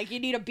smoother. Like you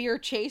need a beer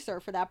chaser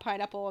for that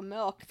pineapple and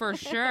milk. For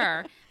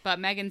sure. But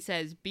Megan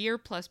says beer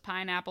plus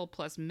pineapple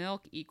plus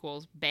milk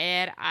equals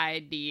bad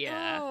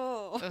idea.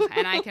 Oh. Ugh,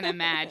 and I can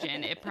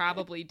imagine it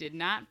probably did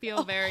not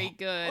feel very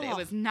good. It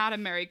was not a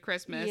Merry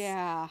Christmas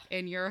Yeah.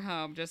 in your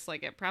home, just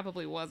like it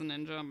probably wasn't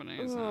in Jean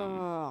Bonnet's home.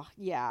 Oh,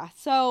 yeah.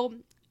 So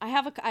I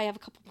have a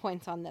couple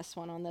points on this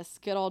one, on this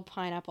good old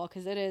pineapple,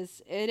 because it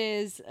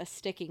is a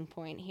sticking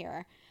point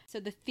here. So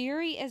the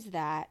theory is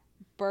that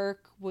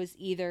Burke was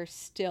either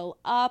still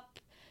up,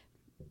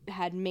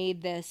 had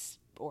made this,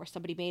 or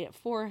somebody made it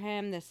for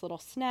him, this little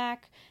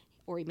snack,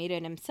 or he made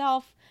it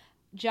himself.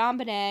 Jean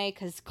Bonnet,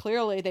 because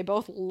clearly they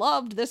both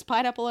loved this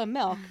pineapple and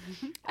milk.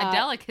 A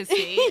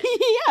delicacy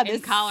Yeah, in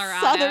this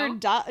Colorado.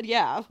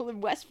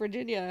 West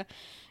Virginia,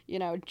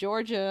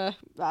 Georgia.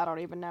 I don't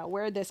even know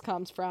where this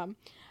comes from.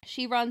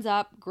 She runs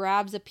up,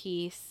 grabs a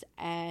piece,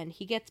 and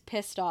he gets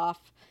pissed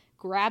off,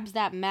 grabs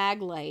that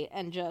mag light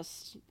and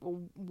just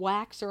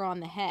whacks her on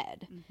the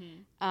head.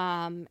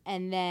 And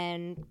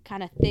then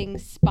kind of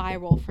things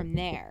spiral from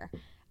there.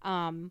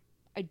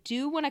 I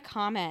do want to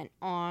comment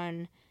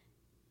on,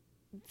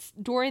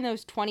 during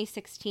those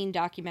 2016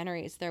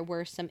 documentaries, there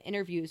were some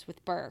interviews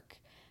with Burke,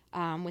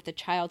 with a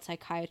child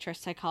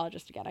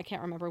psychologist again. I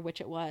can't remember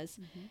which it was.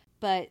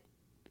 But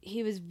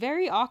he was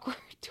very awkward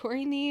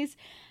during these,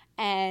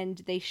 and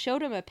they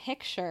showed him a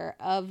picture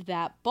of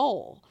that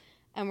bowl.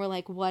 And we're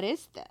like, what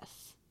is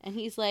this? And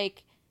he's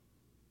like,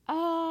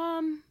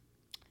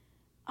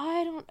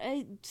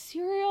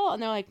 cereal?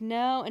 And they're like,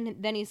 no. And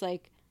then he's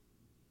like,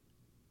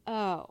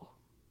 oh.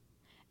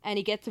 And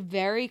he gets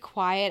very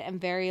quiet and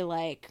very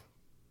like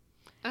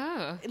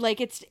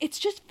it's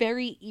just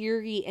very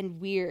eerie and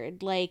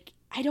weird. Like,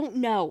 I don't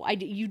know.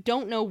 You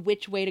don't know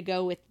which way to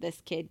go with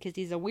this kid, because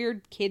he's a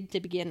weird kid to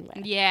begin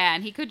with. Yeah,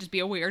 and he could just be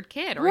a weird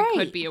kid, or he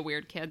could be a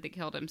weird kid that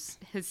killed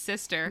his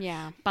sister.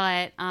 Yeah.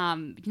 But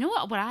you know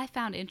what I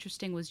found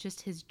interesting was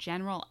just his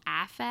general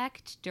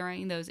affect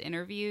during those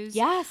interviews.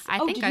 Yes. I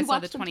think I saw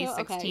the watched them too?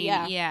 2016.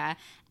 Okay, yeah.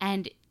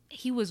 And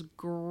he was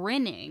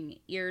grinning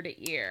ear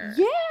to ear.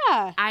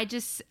 Yeah. I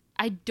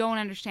don't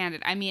understand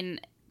it. I mean,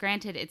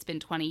 granted, it's been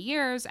 20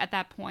 years at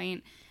that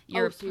point.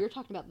 So you're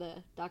talking about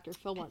the Dr.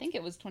 Phil ones. I think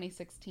it was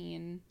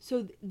 2016.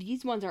 So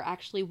these ones are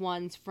actually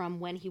ones from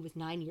when he was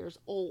 9 years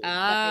old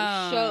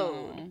that they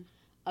showed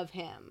of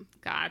him.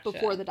 Gotcha.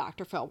 Before the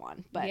Dr. Phil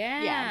one. But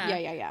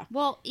yeah.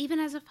 Well, even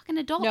as a fucking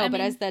adult. No, but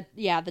as the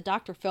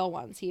Dr. Phil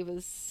ones, he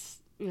was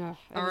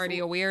already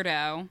a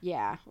weirdo.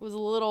 Yeah. It was a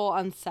little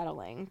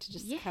unsettling to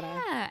just kind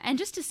of... Yeah, and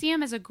just to see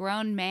him as a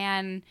grown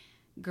man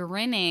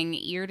grinning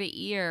ear to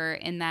ear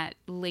in that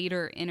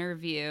later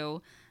interview.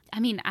 I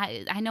mean,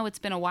 I know it's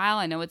been a while.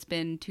 I know it's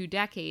been 2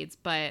 decades,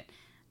 but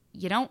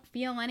you don't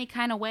feel any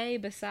kind of way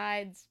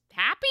besides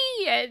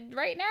happy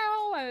right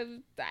now.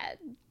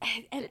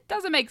 It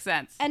doesn't make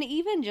sense. And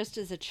even just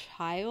as a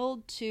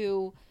child,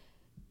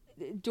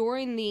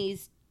 during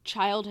these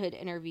childhood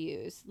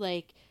interviews,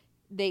 like,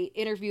 they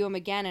interview him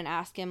again and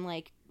ask him,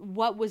 like,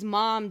 what was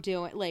mom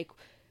doing? Like,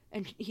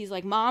 and he's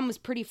like, mom was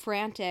pretty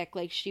frantic.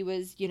 Like, she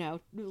was,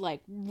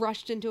 like,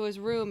 rushed into his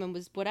room and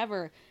was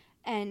whatever.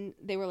 And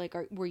they were like,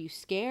 were you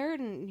scared?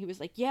 And he was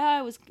like,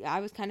 yeah,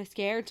 I was kind of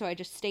scared. So I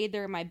just stayed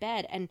there in my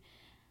bed. And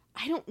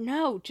I don't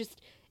know,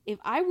 just, if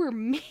I were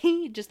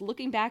me, just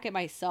looking back at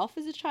myself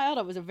as a child,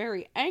 I was a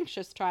very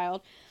anxious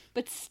child,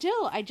 but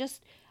still,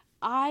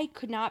 I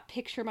could not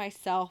picture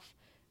myself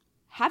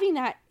having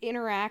that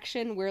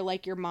interaction where,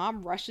 like, your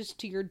mom rushes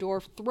to your door,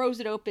 throws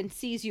it open,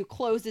 sees you,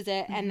 closes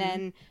it, and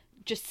then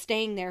just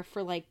staying there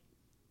for, like,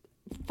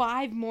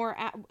 5 more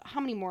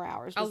how many more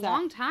hours was a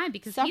long time,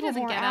 because he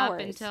doesn't get up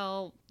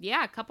until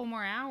a couple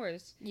more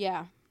hours.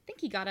 Yeah. I think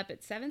he got up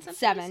at 7 something.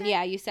 7,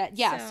 yeah, you said.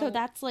 Yeah, so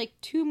that's like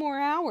 2 more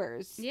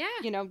hours. Yeah.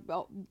 You know,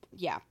 well,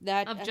 yeah,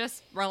 that of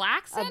just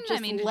relaxing. Of just I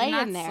mean, did laying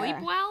you not there.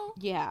 sleep well?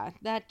 Yeah,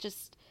 that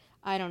just,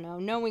 I don't know.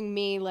 Knowing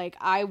me, like,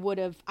 I would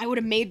have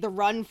made the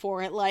run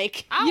for it,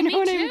 like, Oh, you know me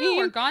what too. I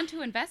mean? Or gone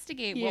to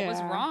investigate what was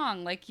Yeah.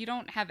 wrong. Like, you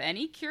don't have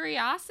any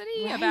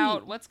curiosity Right.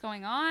 about what's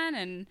going on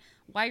and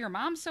why your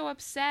mom's so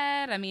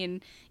upset. I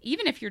mean,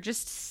 even if you're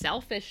just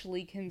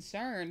selfishly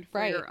concerned for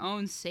Right. your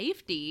own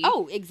safety.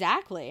 Oh,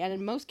 exactly.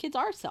 And most kids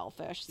are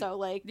selfish, so,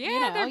 like,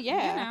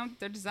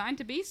 they're designed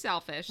to be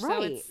selfish.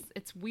 Right. So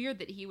it's weird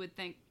that he would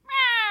think,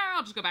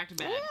 I'll just go back to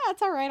bed. Yeah,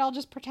 it's all right. I'll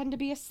just pretend to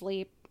be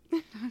asleep.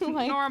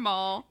 Like,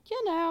 Normal.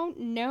 you know,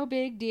 no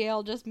big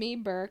deal. Just me,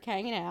 Burke,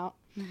 hanging out.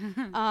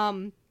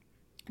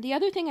 The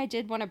other thing I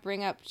did want to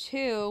bring up,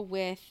 too,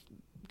 with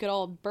good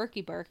old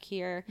Berkey Burke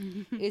here,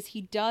 is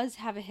he does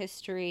have a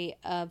history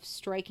of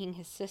striking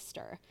his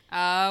sister.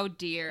 Oh,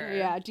 dear.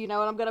 Yeah, do you know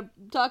what I'm going to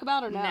talk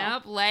about or no?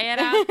 Nope, lay it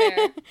out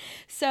there.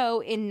 So,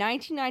 in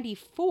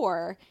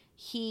 1994...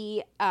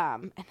 he,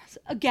 and this,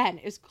 again,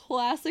 is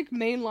classic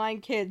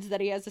mainline kids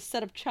that he has a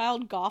set of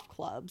child golf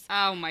clubs.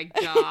 Oh, my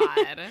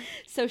God.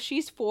 So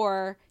she's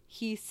 4,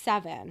 he's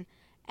 7,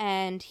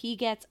 and he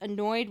gets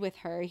annoyed with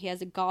her. He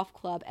has a golf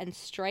club and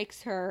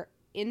strikes her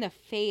in the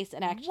face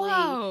and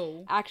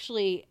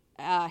actually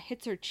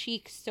hits her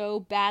cheek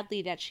so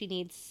badly that she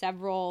needs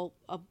several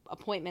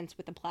appointments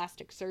with a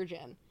plastic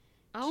surgeon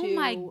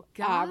my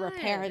God.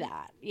 Repair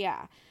that.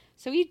 Yeah.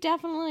 So he's got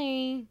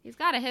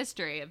a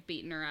history of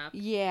beating her up.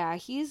 Yeah,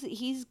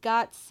 he's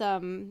got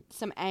some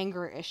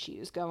anger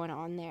issues going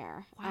on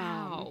there.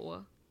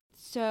 Wow.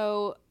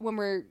 So when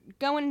we're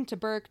going into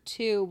Burke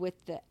too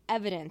with the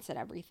evidence and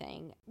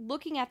everything,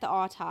 looking at the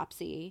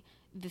autopsy,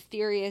 the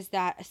theory is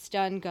that a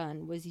stun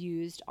gun was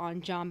used on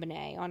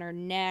JonBenét, on her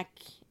neck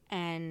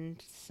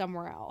and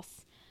somewhere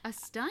else. A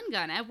stun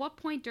gun? At what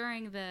point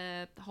during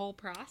the whole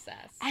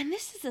process? And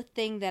this is a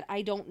thing that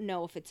I don't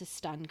know if it's a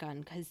stun gun,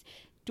 because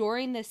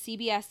during the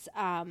CBS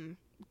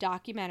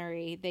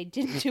documentary, they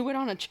didn't do it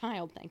on a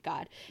child, thank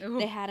God. Ooh.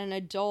 They had an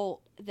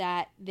adult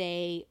that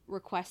they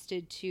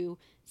requested to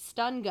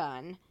stun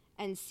gun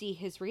and see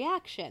his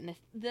reaction.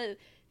 The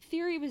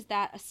theory was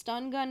that a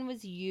stun gun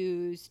was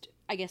used,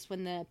 I guess,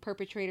 when the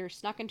perpetrator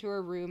snuck into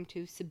her room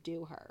to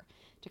subdue her,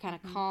 to kind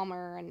of calm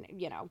her and,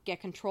 you know,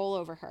 get control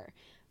over her.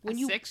 When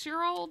a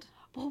 6-year-old?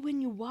 Well,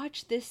 when you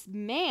watch this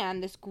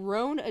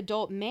grown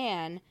adult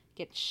man,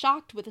 get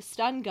shocked with a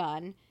stun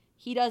gun,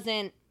 he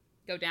doesn't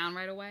go down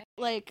right away.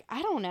 Like,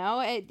 I don't know.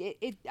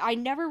 I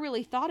never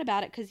really thought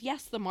about it, because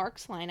yes, the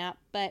marks line up,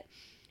 but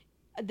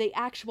the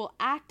actual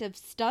act of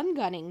stun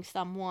gunning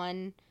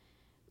someone,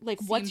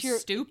 like, seems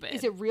stupid.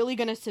 Is it really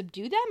going to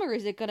subdue them, or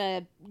is it going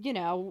to, you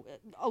know,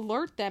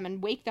 alert them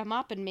and wake them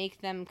up and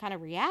make them kind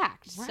of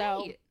react? Right.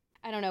 So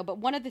I don't know. But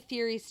one of the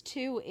theories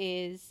too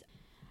is,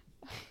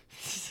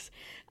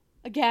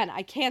 again,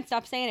 I can't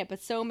stop saying it,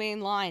 but so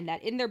mainline,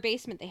 that in their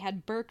basement they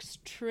had Burke's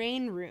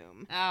train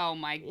room. Oh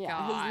my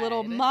God. His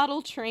little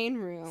model train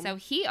room. So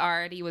he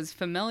already was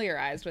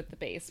familiarized with the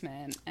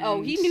basement.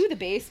 Oh, he knew the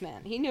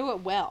basement. He knew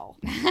it well.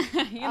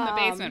 He and the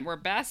basement were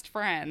best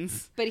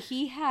friends. But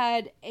he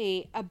had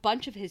a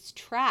bunch of his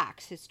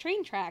tracks, his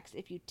train tracks.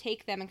 If you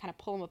take them and kind of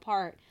pull them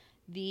apart,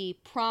 the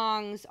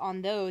prongs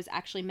on those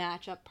actually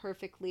match up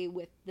perfectly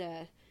with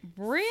the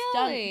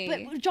Really?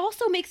 stun. But which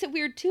also makes it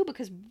weird too,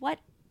 because what?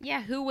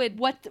 Yeah, who would?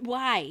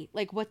 Why?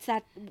 Like, what's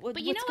that?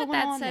 But you know what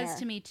that says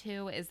to me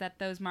too is that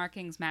those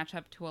markings match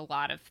up to a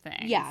lot of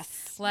things.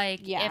 Yes. Like,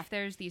 if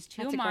there's these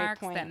two That's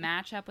marks that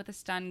match up with a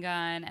stun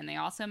gun, and they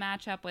also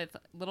match up with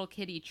little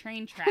kitty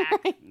train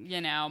track,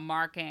 you know,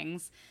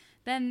 markings,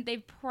 then they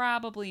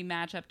probably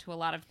match up to a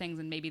lot of things,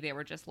 and maybe they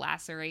were just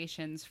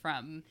lacerations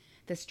from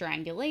the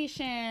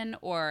strangulation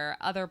or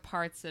other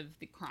parts of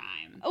the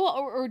crime.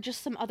 Oh, or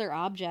just some other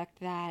object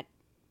that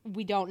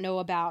we don't know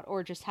about,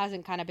 or just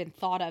hasn't kind of been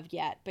thought of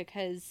yet,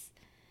 because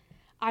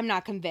I'm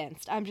not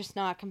convinced. I'm just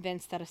not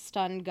convinced that a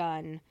stun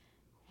gun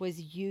was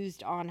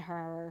used on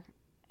her.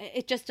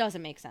 It just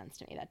doesn't make sense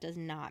to me. That does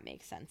not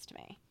make sense to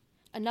me.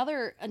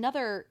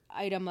 Another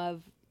item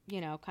of, you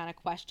know, kind of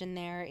question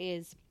there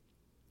is,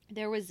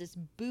 there was this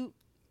boot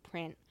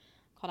print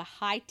called a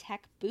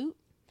high-tech boot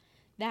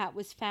that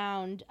was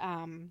found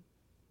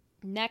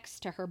next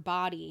to her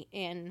body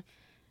in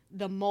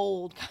the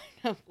mold,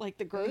 kind of like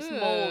the gross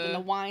mold in the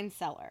wine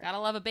cellar. Gotta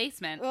love a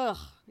basement. Ugh,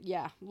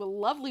 yeah. Well,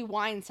 lovely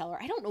wine cellar.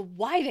 I don't know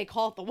why they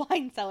call it the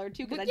wine cellar,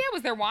 too. Was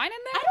there wine in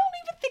there? I don't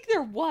even think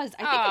there was.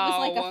 I think it was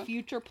like Oh. a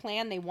future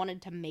plan. They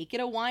wanted to make it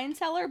a wine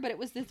cellar, but it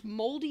was this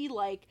moldy,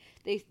 like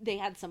they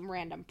had some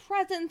random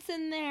presents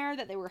in there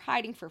that they were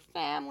hiding for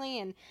family,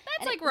 and That's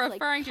and like it was,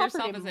 referring to covered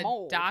yourself in as a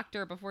mold.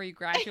 doctor before you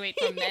graduate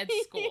from med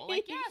school.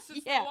 Like, yes,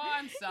 it's Yeah. the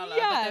wine cellar, but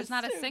Yes. there's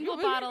not a single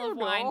You bottle of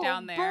wine know,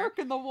 down there. Burke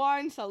in the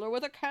wine cellar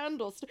with a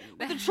candle,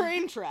 with a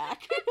train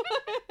track.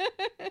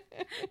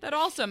 That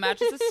also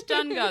matches the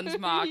stun guns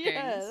markings.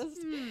 Yes.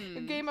 Hmm.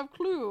 A game of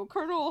Clue.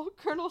 Colonel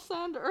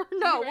Sander.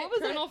 No, Right, what was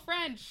Colonel it?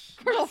 French.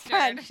 Colonel Mustard.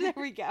 French. There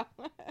we go.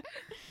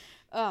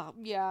 Oh,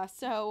 yeah.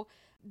 So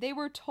they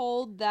were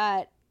told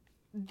that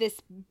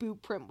this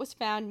boot print was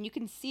found, and you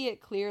can see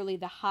it clearly.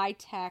 The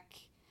high-tech,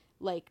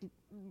 like,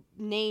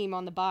 name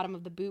on the bottom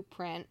of the boot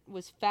print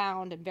was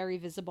found and very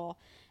visible.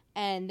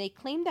 And they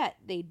claimed that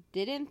they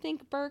didn't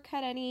think Burke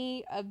had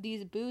any of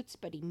these boots,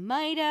 but he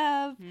might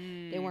have.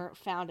 They Hmm. weren't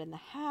found in the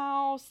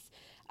house.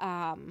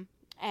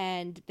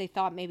 And they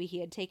thought maybe he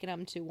had taken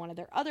them to one of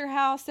their other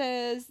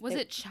houses. Was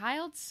They- it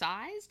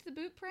child-sized, the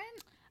boot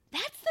print?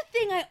 That's the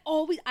thing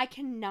I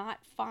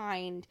cannot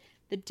find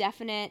the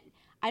definite.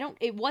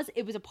 It was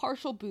a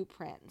partial boot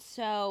print.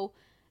 So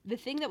the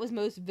thing that was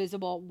most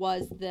visible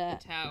was the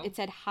toe. it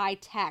said high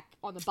tech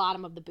on the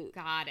bottom of the boot.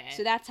 Got it.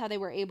 So that's how they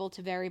were able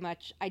to very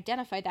much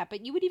identify that.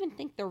 But you would even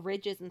think the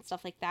ridges and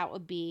stuff like that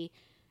would be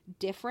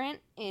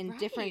different in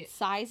different Right.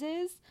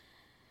 sizes.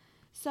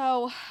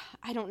 So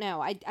I don't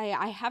know.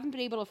 I haven't been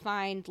able to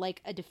find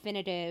like a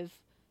definitive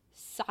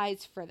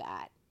size for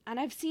that. And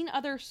I've seen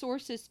other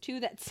sources too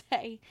that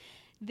say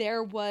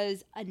there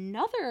was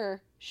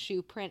another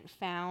shoe print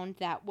found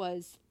that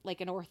was like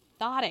an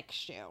orthotic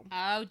shoe.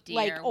 Oh dear.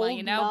 Like well, old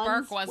you know,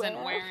 nuns Burke wasn't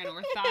wear. wearing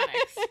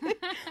orthotics.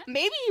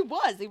 Maybe he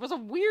was. He was a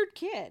weird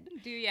kid.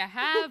 Do you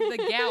have the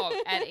gout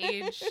at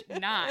age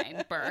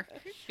 9, Burke?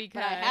 Because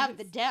But I have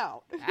the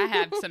doubt. I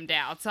have some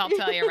doubts, I'll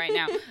tell you right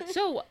now.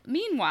 So,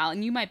 meanwhile,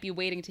 and you might be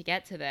waiting to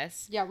get to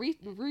this. Yeah,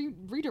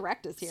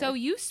 redirect us here. So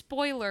you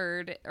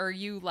spoilered, or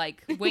you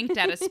like winked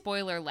at a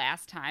spoiler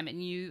last time,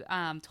 and you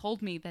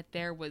told me that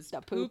there was the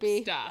poop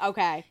poopy stuff.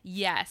 Okay.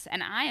 Yes,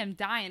 and I am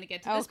dying to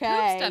get to this Okay,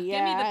 poop stuff.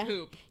 yeah. Give me the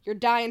poop. You're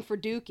dying for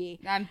Dookie.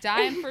 I'm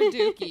dying for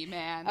Dookie,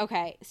 man.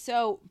 Okay,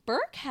 so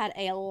Burke had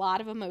a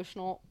lot of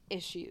emotional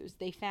issues.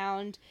 They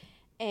found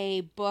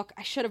a book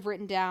I should have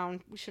written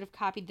down. We should have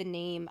copied the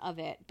name of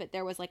it, but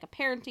there was like a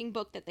parenting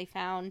book that they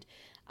found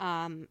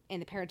in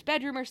the parents'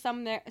 bedroom or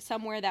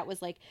somewhere that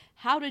was like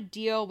how to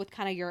deal with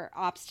kind of your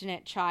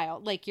obstinate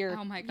child, like your,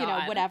 Oh my you know,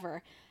 God.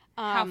 whatever.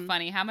 How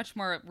funny. How much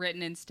more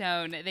written in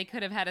stone. They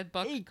could have had a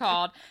book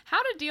called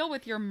How to Deal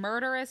with Your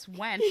Murderous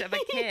Wench of a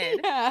Kid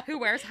Yeah. Who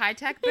Wears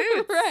High-Tech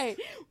Boots. Right.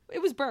 It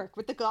was Burke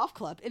with the golf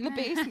club in the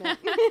basement.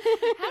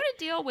 How to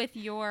deal with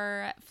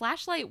your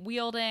flashlight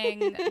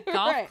wielding,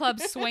 golf Right.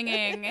 club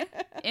swinging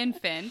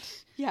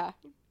infant. Yeah.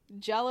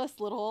 Jealous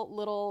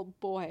little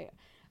boy.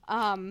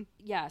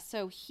 Yeah,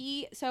 so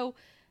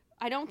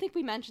I don't think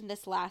we mentioned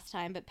this last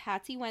time, but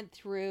Patsy went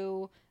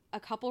through a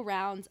couple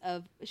rounds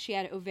of, she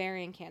had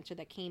ovarian cancer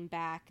that came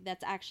back.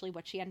 That's actually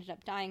what she ended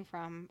up dying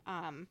from.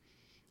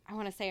 I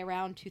want to say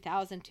around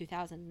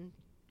 2000.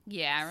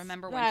 Yeah, I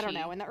remember when I don't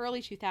know, in the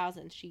early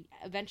 2000s. She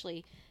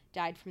eventually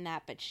died from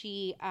that, but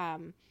she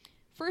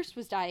first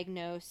was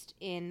diagnosed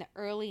in the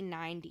early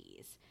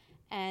 90s.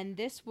 And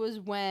this was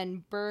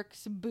when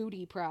Burke's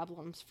booty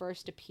problems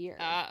first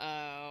appeared.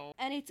 Uh-oh.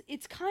 And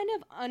it's kind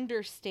of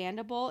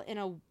understandable in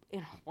a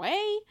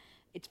way.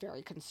 It's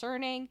very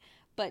concerning.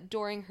 But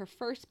during her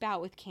first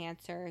bout with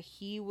cancer,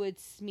 he would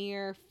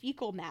smear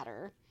fecal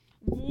matter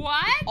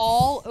What?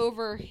 all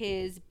over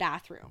his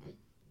bathroom.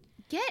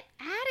 Get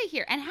out of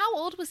here. And how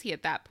old was he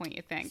at that point,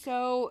 you think?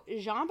 So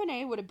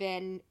JonBenet would have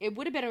been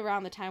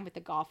around the time with the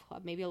golf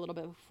club, maybe a little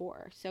bit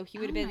before. So he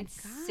would have Oh been my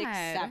 6,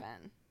 God. 7.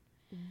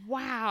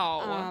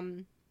 Wow.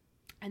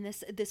 And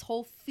this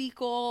whole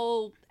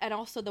fecal, and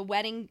also the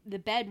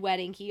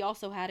bedwetting, he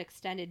also had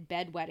extended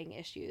bedwetting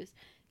issues,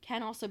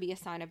 can also be a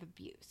sign of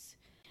abuse.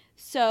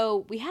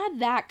 So we had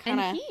that kind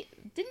of. And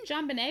didn't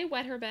JonBenet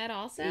wet her bed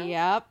also?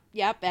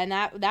 Yep, and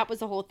that was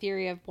the whole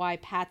theory of why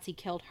Patsy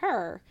killed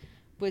her,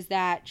 was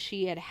that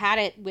she had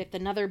it with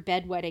another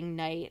bedwetting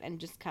night and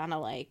just kind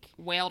of like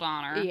Wailed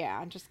on her.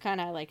 yeah, just kind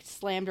of like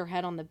slammed her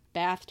head on the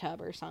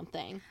bathtub or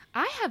something.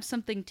 I have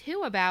something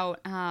too about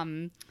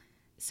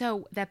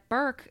so that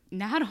Burke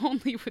not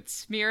only would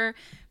smear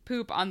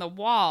poop on the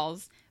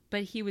walls,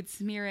 but he would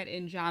smear it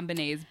in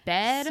JonBenet's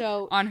bed,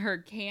 So- on her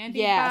candy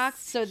Yes,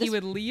 box. so he this-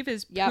 would leave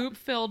his Yep.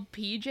 poop-filled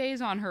PJs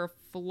on her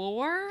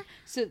floor.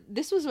 So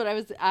this was what I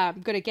was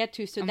going to get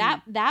to. So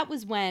that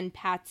was when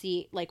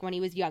Patsy, like when he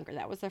was younger,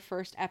 that was the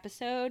first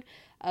episode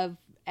of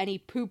any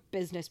poop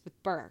business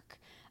with Burke.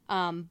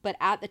 But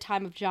at the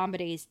time of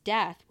JonBenet's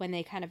death, when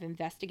they kind of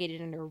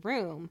investigated in her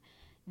room,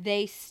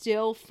 they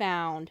still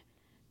found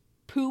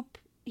poop.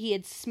 He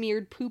had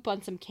smeared poop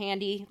on some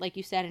candy, like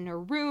you said, in her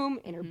room,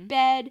 in her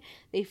bed.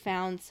 They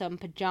found some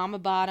pajama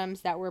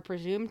bottoms that were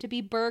presumed to be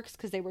Burke's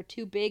because they were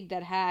too big,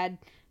 that had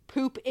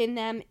poop in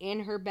them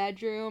in her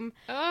bedroom.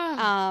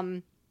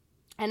 Ugh.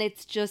 And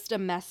it's just a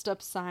messed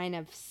up sign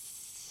of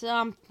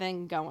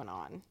something going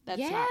on.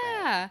 That's not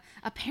right.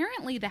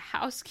 Apparently the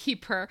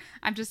housekeeper,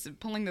 I'm just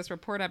pulling this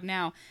report up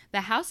now,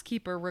 the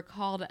housekeeper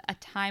recalled a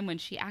time when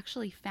she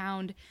actually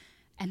found,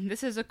 and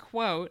this is a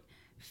quote,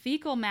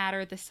 fecal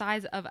matter the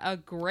size of a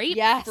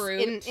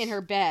grapefruit in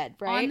her bed,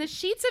 right? on the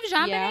sheets of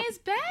Jean Benet's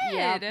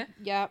bed.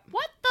 Yep.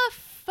 What the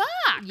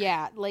fuck?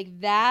 Yeah,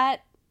 like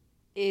that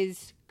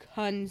is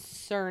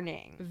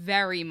concerning.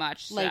 Very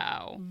much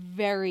so.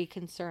 Very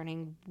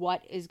concerning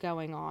what is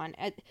going on.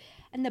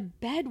 And the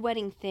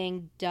bedwetting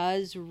thing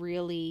does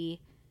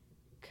really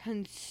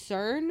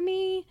concern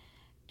me,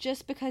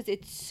 just because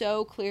it's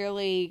so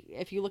clearly,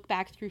 if you look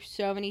back through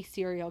so many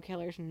serial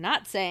killers,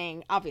 not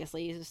saying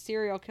obviously he's a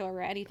serial killer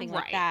or anything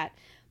like that,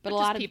 but a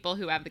lot of people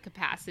who have the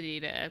capacity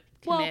to commit.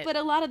 Well, but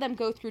a lot of them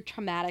go through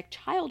traumatic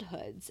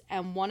childhoods,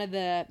 and one of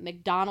the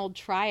McDonald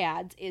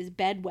triads is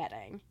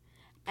bedwetting,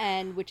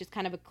 and which is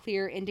kind of a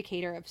clear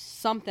indicator of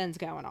something's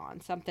going on,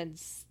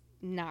 something's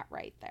not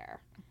right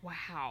there.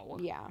 Wow.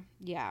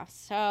 Yeah.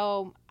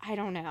 So I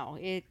don't know.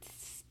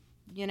 It's,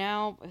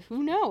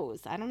 who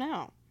knows? I don't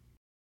know.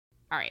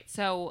 All right,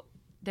 so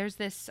there's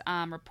this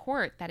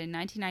report that in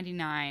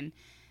 1999,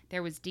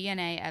 there was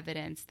DNA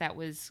evidence that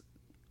was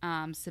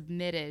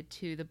submitted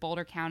to the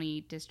Boulder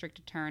County District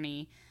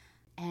Attorney,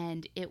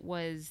 and it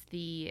was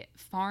the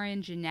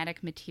foreign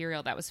genetic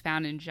material that was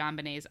found in Jean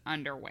Benet's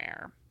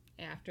underwear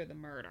after the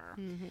murder.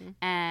 Mm-hmm.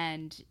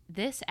 And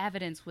this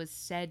evidence was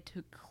said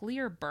to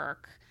clear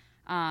Burke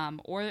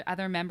or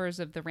other members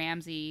of the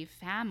Ramsey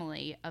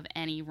family of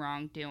any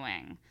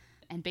wrongdoing.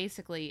 And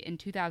basically, in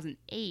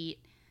 2008...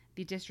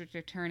 the district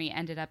attorney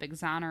ended up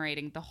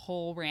exonerating the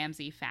whole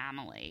Ramsey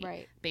family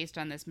based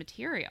on this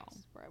material.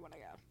 That's where I want to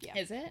go. Yeah.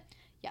 Is it?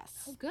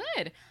 Yes. Oh,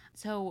 good.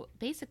 So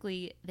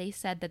basically, they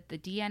said that the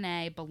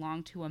DNA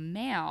belonged to a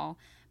male,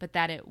 but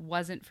that it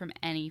wasn't from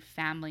any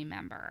family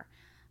member.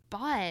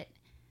 But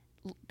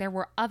there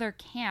were other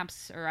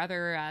camps or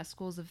other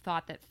schools of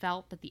thought that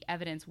felt that the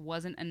evidence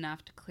wasn't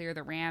enough to clear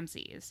the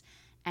Ramseys.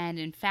 And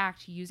in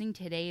fact, using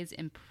today's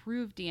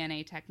improved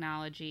DNA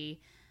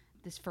technology,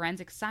 this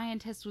forensic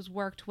scientist was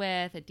worked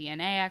with, a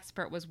DNA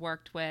expert was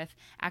worked with,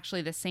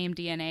 actually the same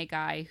DNA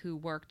guy who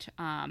worked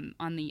on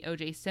the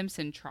O.J.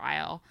 Simpson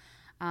trial,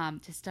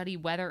 to study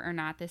whether or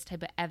not this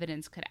type of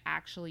evidence could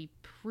actually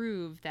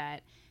prove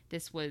that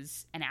this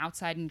was an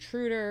outside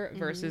intruder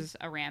versus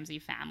a Ramsey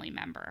family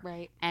member.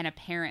 Right. And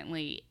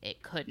apparently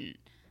it couldn't.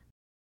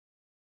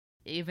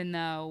 Even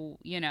though,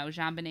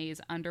 Jean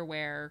Benet's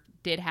underwear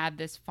did have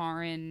this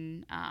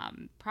foreign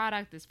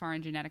product, this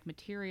foreign genetic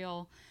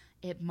material,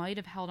 it might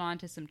have held on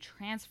to some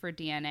transfer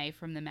DNA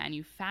from the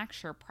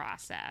manufacture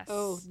process.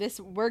 Oh,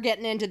 we're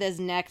getting into this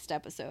next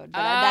episode.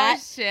 But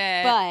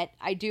shit. But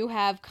I do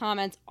have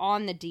comments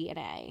on the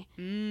DNA.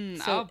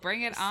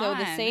 Bring it on. So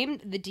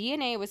the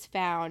DNA was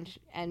found,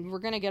 and we're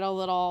going to get a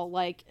little,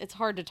 it's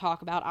hard to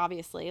talk about,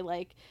 obviously.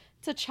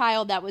 It's a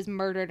child that was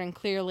murdered and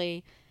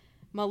clearly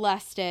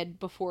molested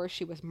before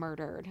she was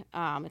murdered.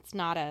 It's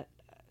not a,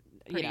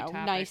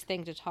 nice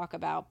thing to talk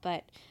about,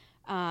 but...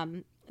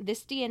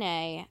 this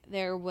DNA,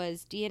 there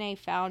was DNA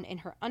found in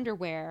her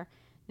underwear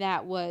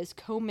that was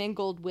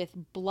commingled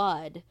with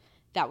blood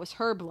that was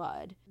her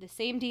blood. The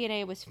same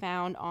DNA was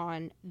found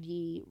on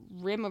the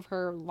rim of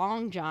her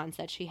long johns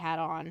that she had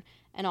on,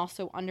 and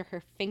also under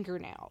her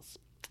fingernails.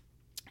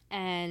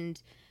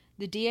 And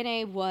the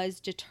DNA was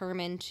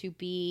determined to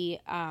be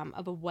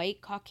of a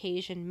white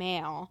Caucasian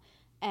male,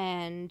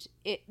 and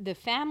the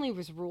family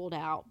was ruled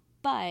out,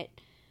 but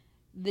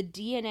the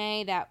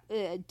DNA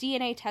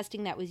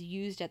testing that was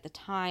used at the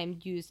time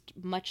used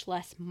much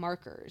less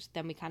markers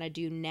than we kind of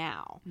do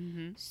now.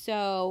 Mm-hmm.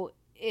 So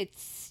it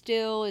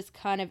still is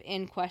kind of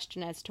in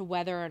question as to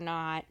whether or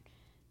not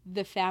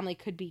the family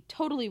could be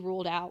totally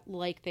ruled out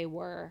like they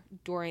were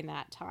during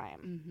that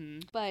time. Mm-hmm.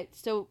 But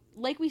so,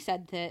 like we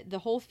said, the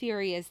whole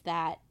theory is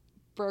that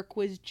Burke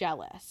was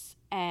jealous,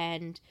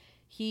 and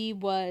he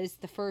was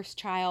the first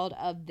child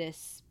of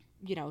this,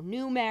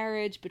 new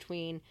marriage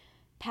between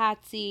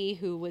Patsy,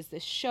 who was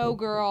this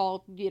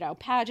showgirl,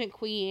 pageant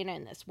queen,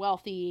 and this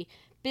wealthy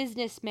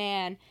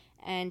businessman,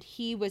 and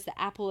he was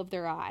the apple of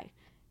their eye.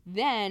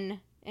 Then,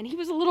 and he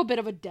was a little bit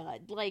of a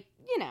dud,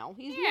 he's not,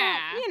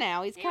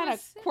 he's kind of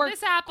quirky.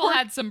 This apple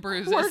had some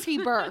bruises. Quirky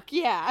Burke,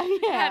 yeah.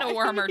 Had a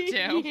worm or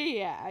two.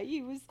 Yeah,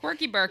 he was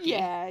quirky Burke.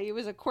 Yeah, he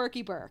was a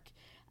quirky Burke.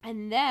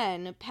 And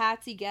then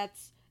Patsy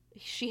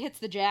she hits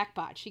the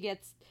jackpot. She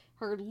gets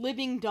her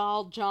living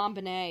doll, Jean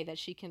Benet, that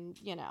she can,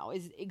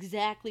 is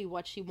exactly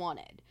what she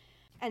wanted.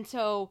 And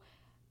so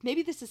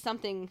maybe this is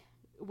something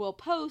we'll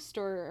post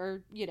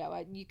or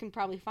you can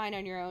probably find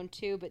on your own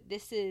too, but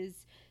this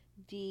is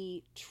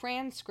the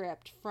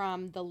transcript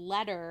from the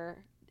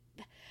letter.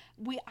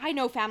 I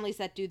know families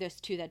that do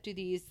this too, that do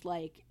these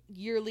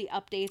yearly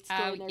updates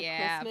during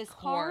their Christmas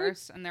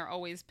cards. And they're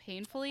always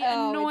painfully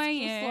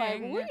annoying. It's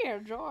just we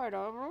enjoyed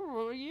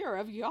a year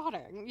of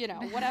yachting,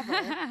 whatever.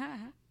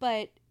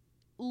 But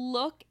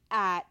look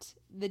at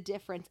the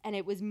difference, and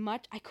it was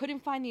I couldn't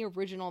find the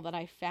original that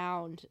I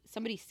found.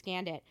 Somebody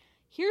scanned it.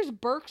 Here's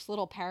Burke's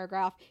little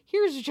paragraph.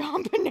 Here's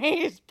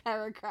JonBenét's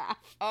paragraph.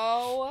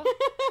 Oh,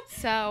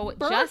 so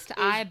Burke just is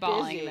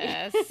eyeballing busy.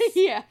 this,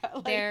 Yeah.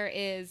 there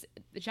is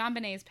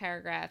JonBenét's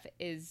paragraph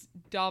is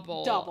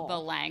double the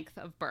length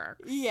of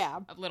Burke's.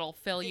 Yeah. A little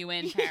fill you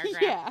in paragraph.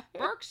 Yeah.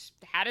 Burke's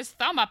had his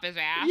thumb up his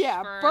ass.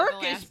 Yeah, for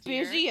Burke the is last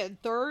year. busy in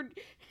third.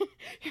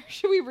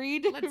 Should we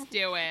read? Let's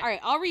do it. All right,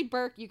 I'll read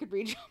Burke. You could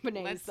read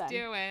JonBenét's. Let's then.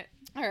 do it.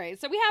 All right,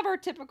 so we have our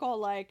typical,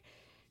 like,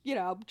 you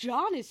know,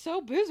 John is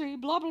so busy,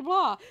 blah, blah,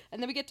 blah.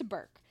 And then we get to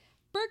Burke.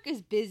 Burke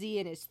is busy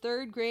in his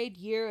 3rd grade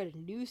year at a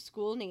new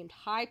school named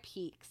High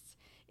Peaks.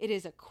 It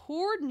is a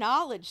core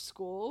knowledge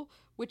school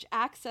which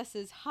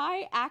accesses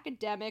high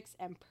academics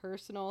and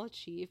personal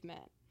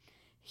achievement.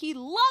 He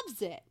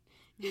loves it.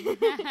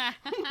 Kardashian,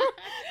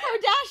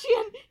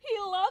 he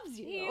loves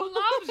you. He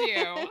loves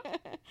you.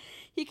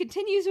 He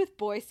continues with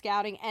Boy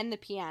Scouting and the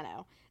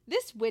piano.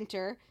 This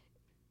winter,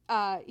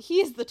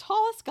 he is the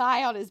tallest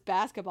guy on his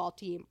basketball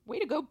team. Way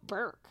to go,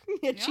 Burke.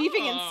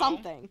 Achieving in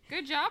something.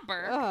 Good job,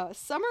 Burke.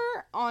 Summer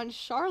on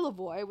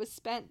Charlevoix was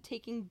spent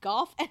taking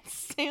golf and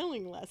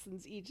sailing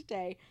lessons each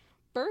day.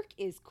 Burke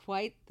is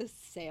quite the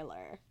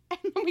sailor. And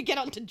then we get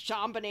on to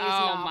JonBenét's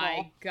novel. Oh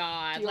my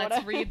God.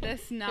 Let's read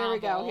this novel. Here we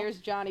go. Here's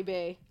Johnny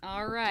B.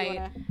 All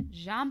right.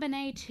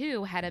 JonBenét,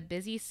 too, had a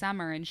busy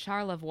summer in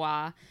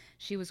Charlevoix.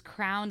 She was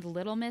crowned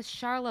Little Miss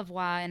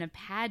Charlevoix in a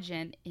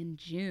pageant in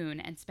June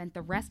and spent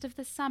the rest of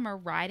the summer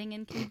riding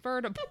in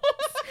convertibles.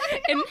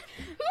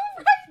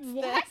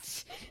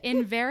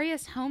 In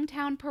various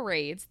hometown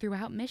parades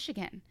throughout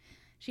Michigan.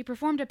 She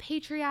performed a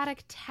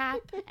patriotic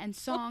tap and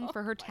song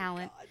for her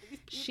talent. God,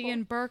 she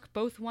and Burke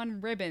both won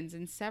ribbons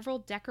in several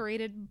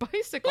decorated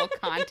bicycle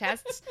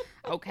contests.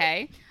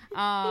 Okay.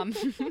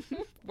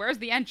 Where's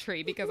the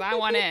entry? Because I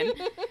want in.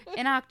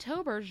 In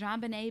October,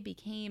 JonBenét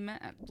became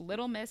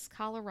Little Miss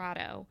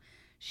Colorado.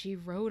 She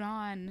rode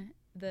on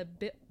the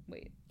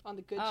on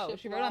the good ship.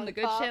 She rode on the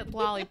Good Ship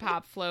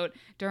Lollipop float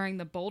during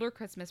the Boulder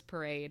Christmas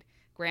Parade.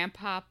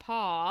 Grandpa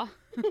Paw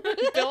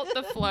built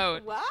the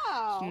float.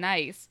 Wow.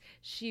 Nice.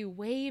 She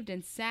waved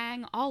and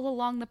sang all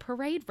along the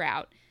parade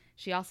route.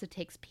 She also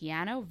takes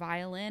piano,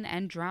 violin,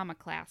 and drama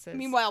classes.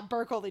 Meanwhile,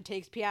 Burke only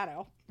takes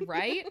piano.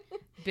 Right?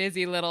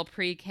 Busy little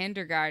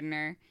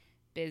pre-kindergartner.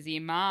 Busy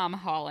mom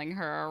hauling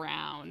her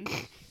around.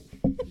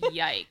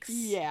 Yikes.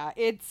 Yeah,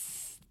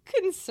 it's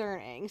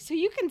concerning. So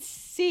you can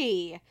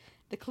see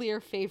the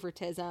clear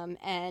favoritism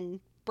and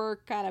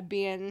Burke kind of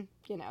being,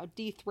 you know,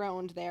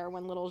 dethroned there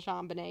when little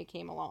JonBenet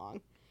came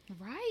along.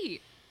 Right.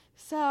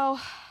 So,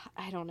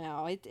 I don't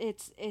know.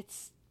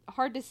 It's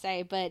hard to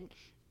say, but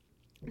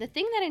the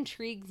thing that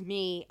intrigues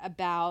me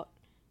about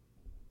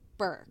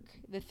Burke,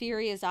 the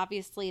theory is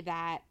obviously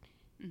that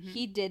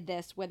he did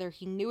this, whether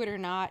he knew it or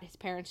not, his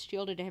parents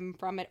shielded him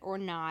from it or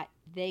not,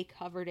 they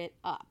covered it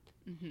up.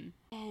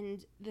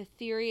 And the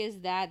theory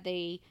is that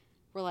they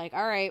were like,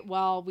 all right,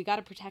 well, we got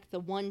to protect the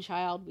one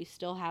child we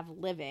still have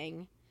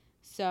living.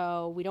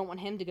 So we don't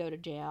want him to go to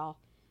jail.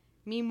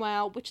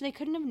 Meanwhile, which they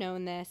couldn't have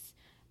known this,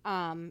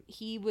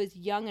 he was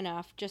young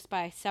enough just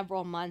by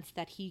several months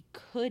that he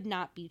could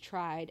not be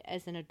tried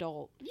as an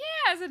adult.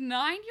 Yeah, as a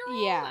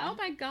 9-year-old? Yeah. Oh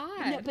my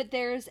God. No, but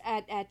there's,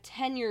 at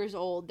 10 years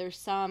old, there's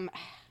some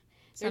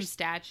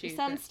statute.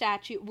 Some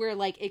statute where,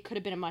 like, it could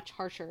have been a much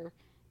harsher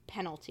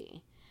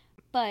penalty.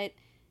 But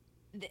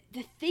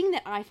the thing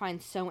that I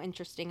find so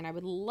interesting, and I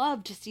would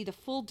love to see the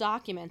full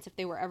documents if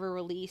they were ever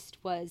released,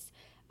 was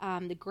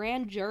the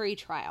grand jury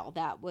trial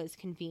that was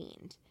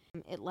convened.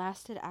 It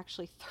lasted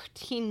actually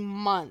 13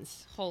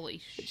 months. Holy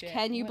shit.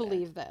 Can you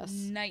believe this?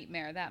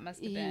 Nightmare that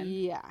must have been.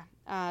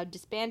 Yeah.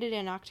 Disbanded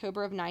in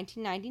October of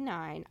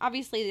 1999.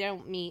 Obviously, they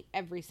don't meet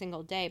every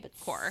single day, but of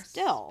course.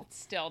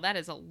 Still, that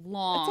is a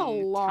long time.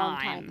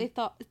 It's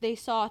a long time. They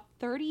saw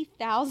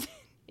 30,000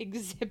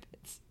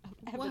 exhibits of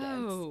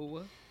evidence.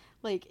 Whoa.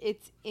 Like,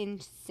 it's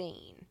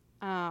insane.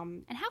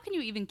 And how can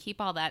you even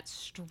keep all that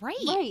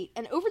straight? Right.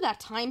 And over that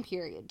time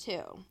period,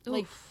 too. Oof.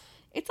 Like,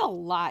 it's a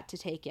lot to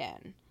take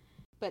in.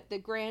 But the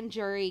grand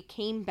jury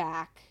came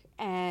back,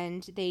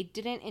 and they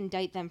didn't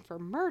indict them for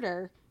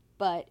murder,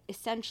 but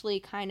essentially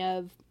kind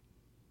of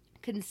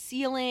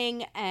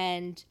concealing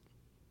and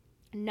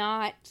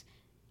not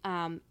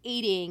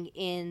aiding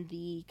in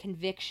the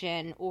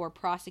conviction or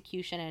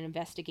prosecution and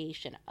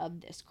investigation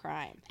of this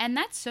crime. And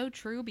that's so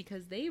true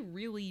because they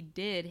really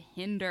did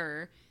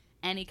hinder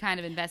any kind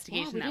of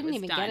investigation that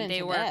was done.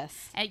 They were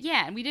this.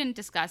 And we didn't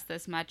discuss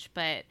this much,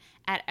 but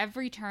at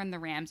every turn the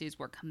Ramseys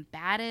were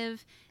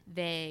combative.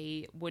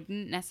 They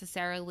wouldn't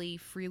necessarily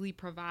freely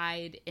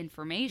provide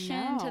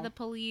information to the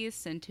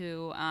police and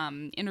to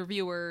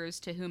interviewers,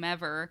 to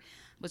whomever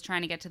was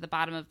trying to get to the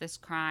bottom of this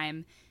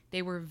crime.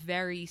 They were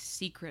very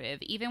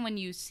secretive. Even when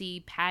you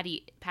see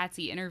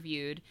Patsy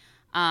interviewed,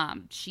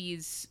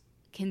 she's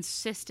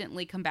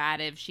consistently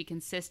combative. She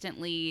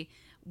consistently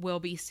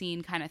will be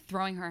seen kind of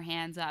throwing her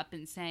hands up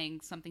and saying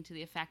something to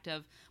the effect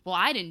of, well,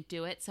 I didn't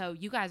do it, so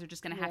you guys are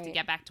just going to have to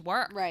get back to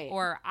work. Right.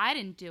 Or I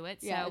didn't do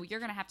it, so you're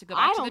going to have to go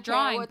back to the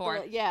drawing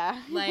board.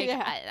 Like,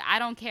 I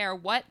don't care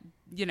what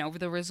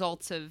the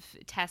results of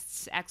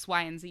tests X,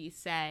 Y, and Z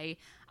say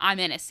I'm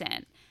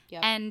innocent.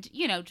 Yep. And,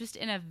 just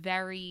in a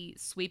very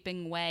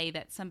sweeping way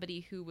that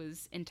somebody who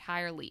was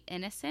entirely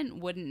innocent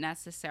wouldn't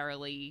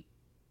necessarily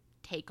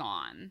take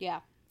on.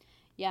 Yeah.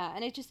 Yeah.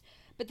 And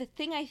but the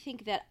thing I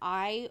think that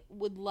I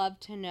would love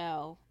to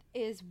know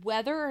is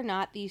whether or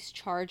not these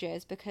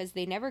charges, because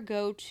they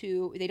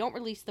don't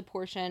release the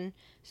portion,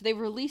 so they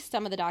release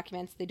some of the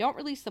documents, they don't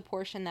release the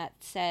portion that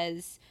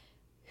says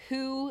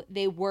who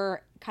they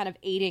were kind of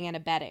aiding and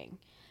abetting.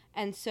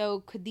 And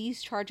so could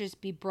these charges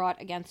be brought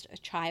against a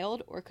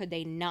child or could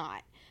they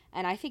not?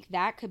 And I think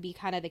that could be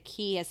kind of the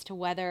key as to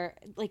whether,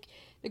 like,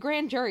 the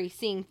grand jury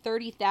seeing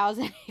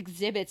 30,000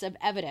 exhibits of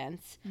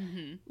evidence,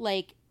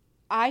 like,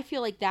 I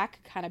feel like that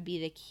could kind of be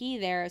the key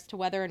there as to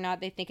whether or not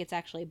they think it's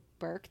actually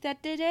Burke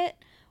that did it,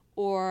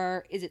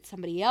 or is it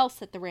somebody else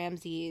that the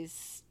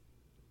Ramseys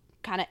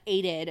kind of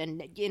aided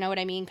and, you know what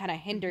I mean, kind of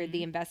hindered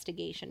the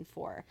investigation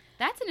for.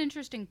 That's an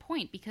interesting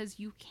point, because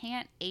you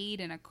can't aid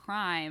in a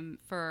crime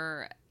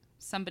for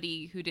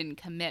somebody who didn't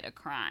commit a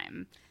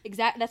crime.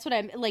 Exactly. That's what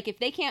I'm, like, if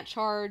they can't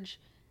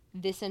charge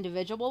this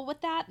individual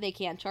with that, they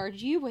can't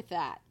charge you with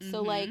that.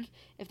 So, like,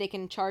 if they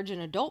can charge an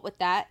adult with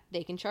that,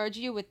 they can charge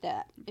you with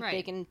that. If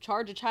they can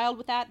charge a child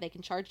with that, they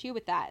can charge you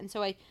with that. And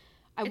so it's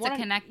a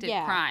connected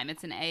crime.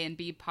 It's an A and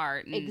B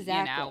part. And,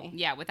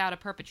 exactly. Without a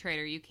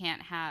perpetrator, you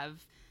can't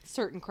have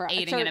certain crimes,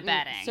 aiding and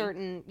abetting.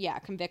 Certain,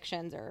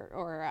 convictions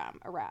or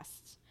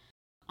arrests.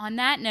 On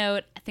that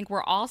note, I think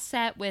we're all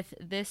set with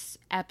this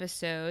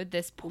episode,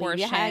 this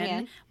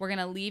portion. We're going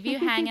to leave you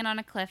hanging on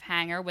a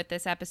cliffhanger with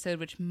this episode,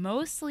 which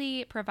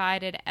mostly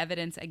provided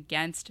evidence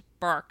against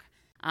Burke,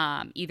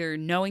 either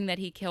knowing that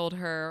he killed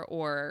her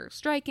or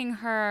striking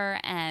her,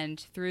 and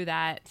through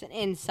that... It's an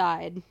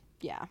inside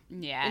job.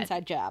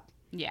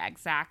 Yeah,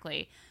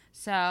 exactly.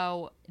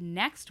 So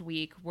next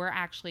week, we're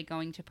actually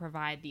going to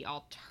provide the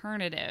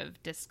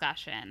alternative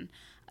discussion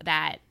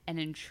that an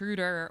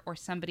intruder or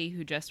somebody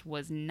who just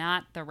was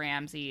not the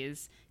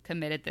Ramseys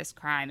committed this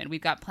crime. And we've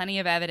got plenty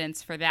of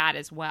evidence for that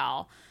as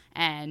well.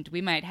 And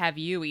we might have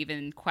you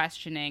even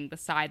questioning the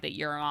side that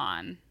you're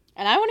on.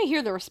 And I want to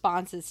hear the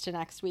responses to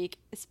next week,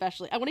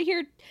 especially. I want to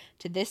hear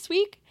to this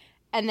week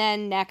and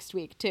then next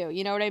week, too.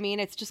 You know what I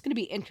mean? It's just going to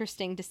be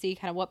interesting to see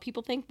kind of what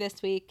people think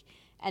this week.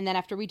 And then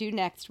after we do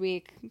next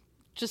week,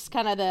 just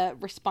kind of the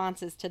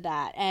responses to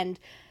that. And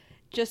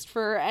just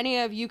for any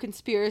of you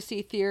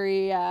conspiracy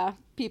theory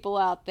people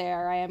out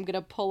there, I am going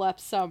to pull up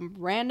some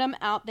random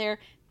out there,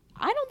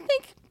 I don't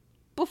think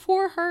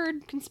before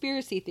heard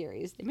conspiracy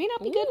theories. They may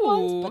not be good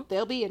ones, but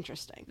they'll be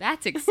interesting.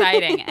 That's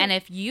exciting. And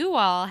if you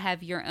all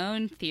have your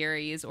own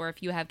theories, or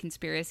if you have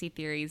conspiracy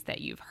theories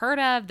that you've heard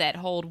of that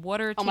hold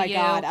water to you. Oh my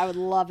God, I would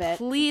love it.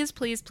 Please,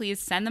 please, please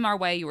send them our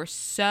way. You are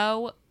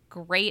so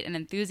great and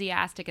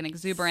enthusiastic and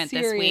exuberant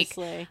this week.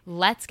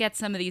 Let's get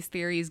some of these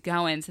theories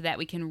going so that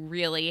we can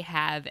really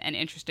have an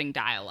interesting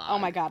dialogue. Oh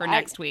my God, for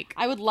next week.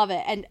 I would love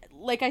it. And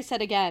like I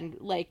said again,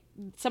 like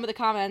some of the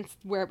comments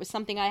where it was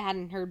something I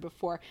hadn't heard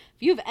before.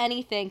 If you have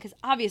anything, because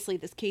obviously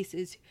this case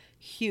is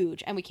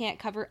huge and we can't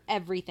cover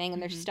everything,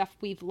 and there's stuff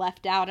we've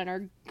left out and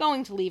are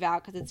going to leave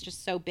out because it's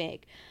just so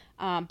big.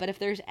 But if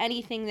there's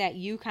anything that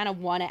you kind of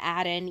want to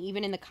add in,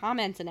 even in the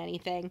comments and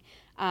anything,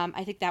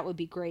 I think that would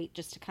be great,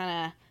 just to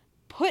kind of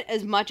put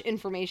as much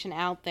information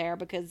out there,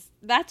 because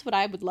that's what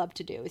I would love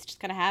to do, is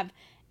just kind of have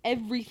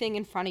everything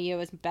in front of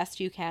you as best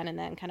you can and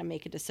then kind of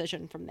make a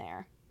decision from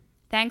there.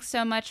 Thanks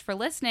so much for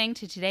listening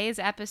to today's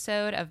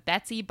episode of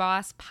Betsy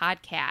Boss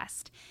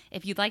Podcast.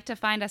 If you'd like to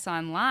find us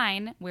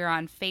online, we're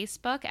on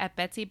Facebook at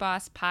Betsy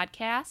Boss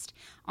Podcast,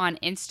 on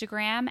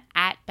Instagram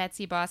at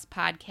Betsy Boss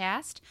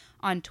Podcast,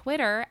 on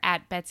Twitter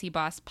at Betsy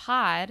Boss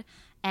Pod,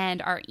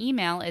 and our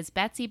email is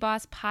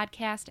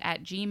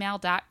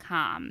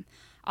betsybosspodcast@gmail.com.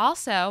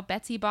 Also,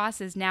 Betsy Boss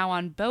is now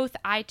on both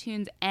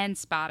iTunes and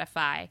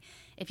Spotify.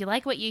 If you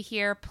like what you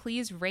hear,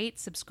 please rate,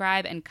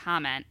 subscribe, and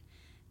comment.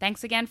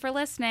 Thanks again for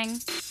listening.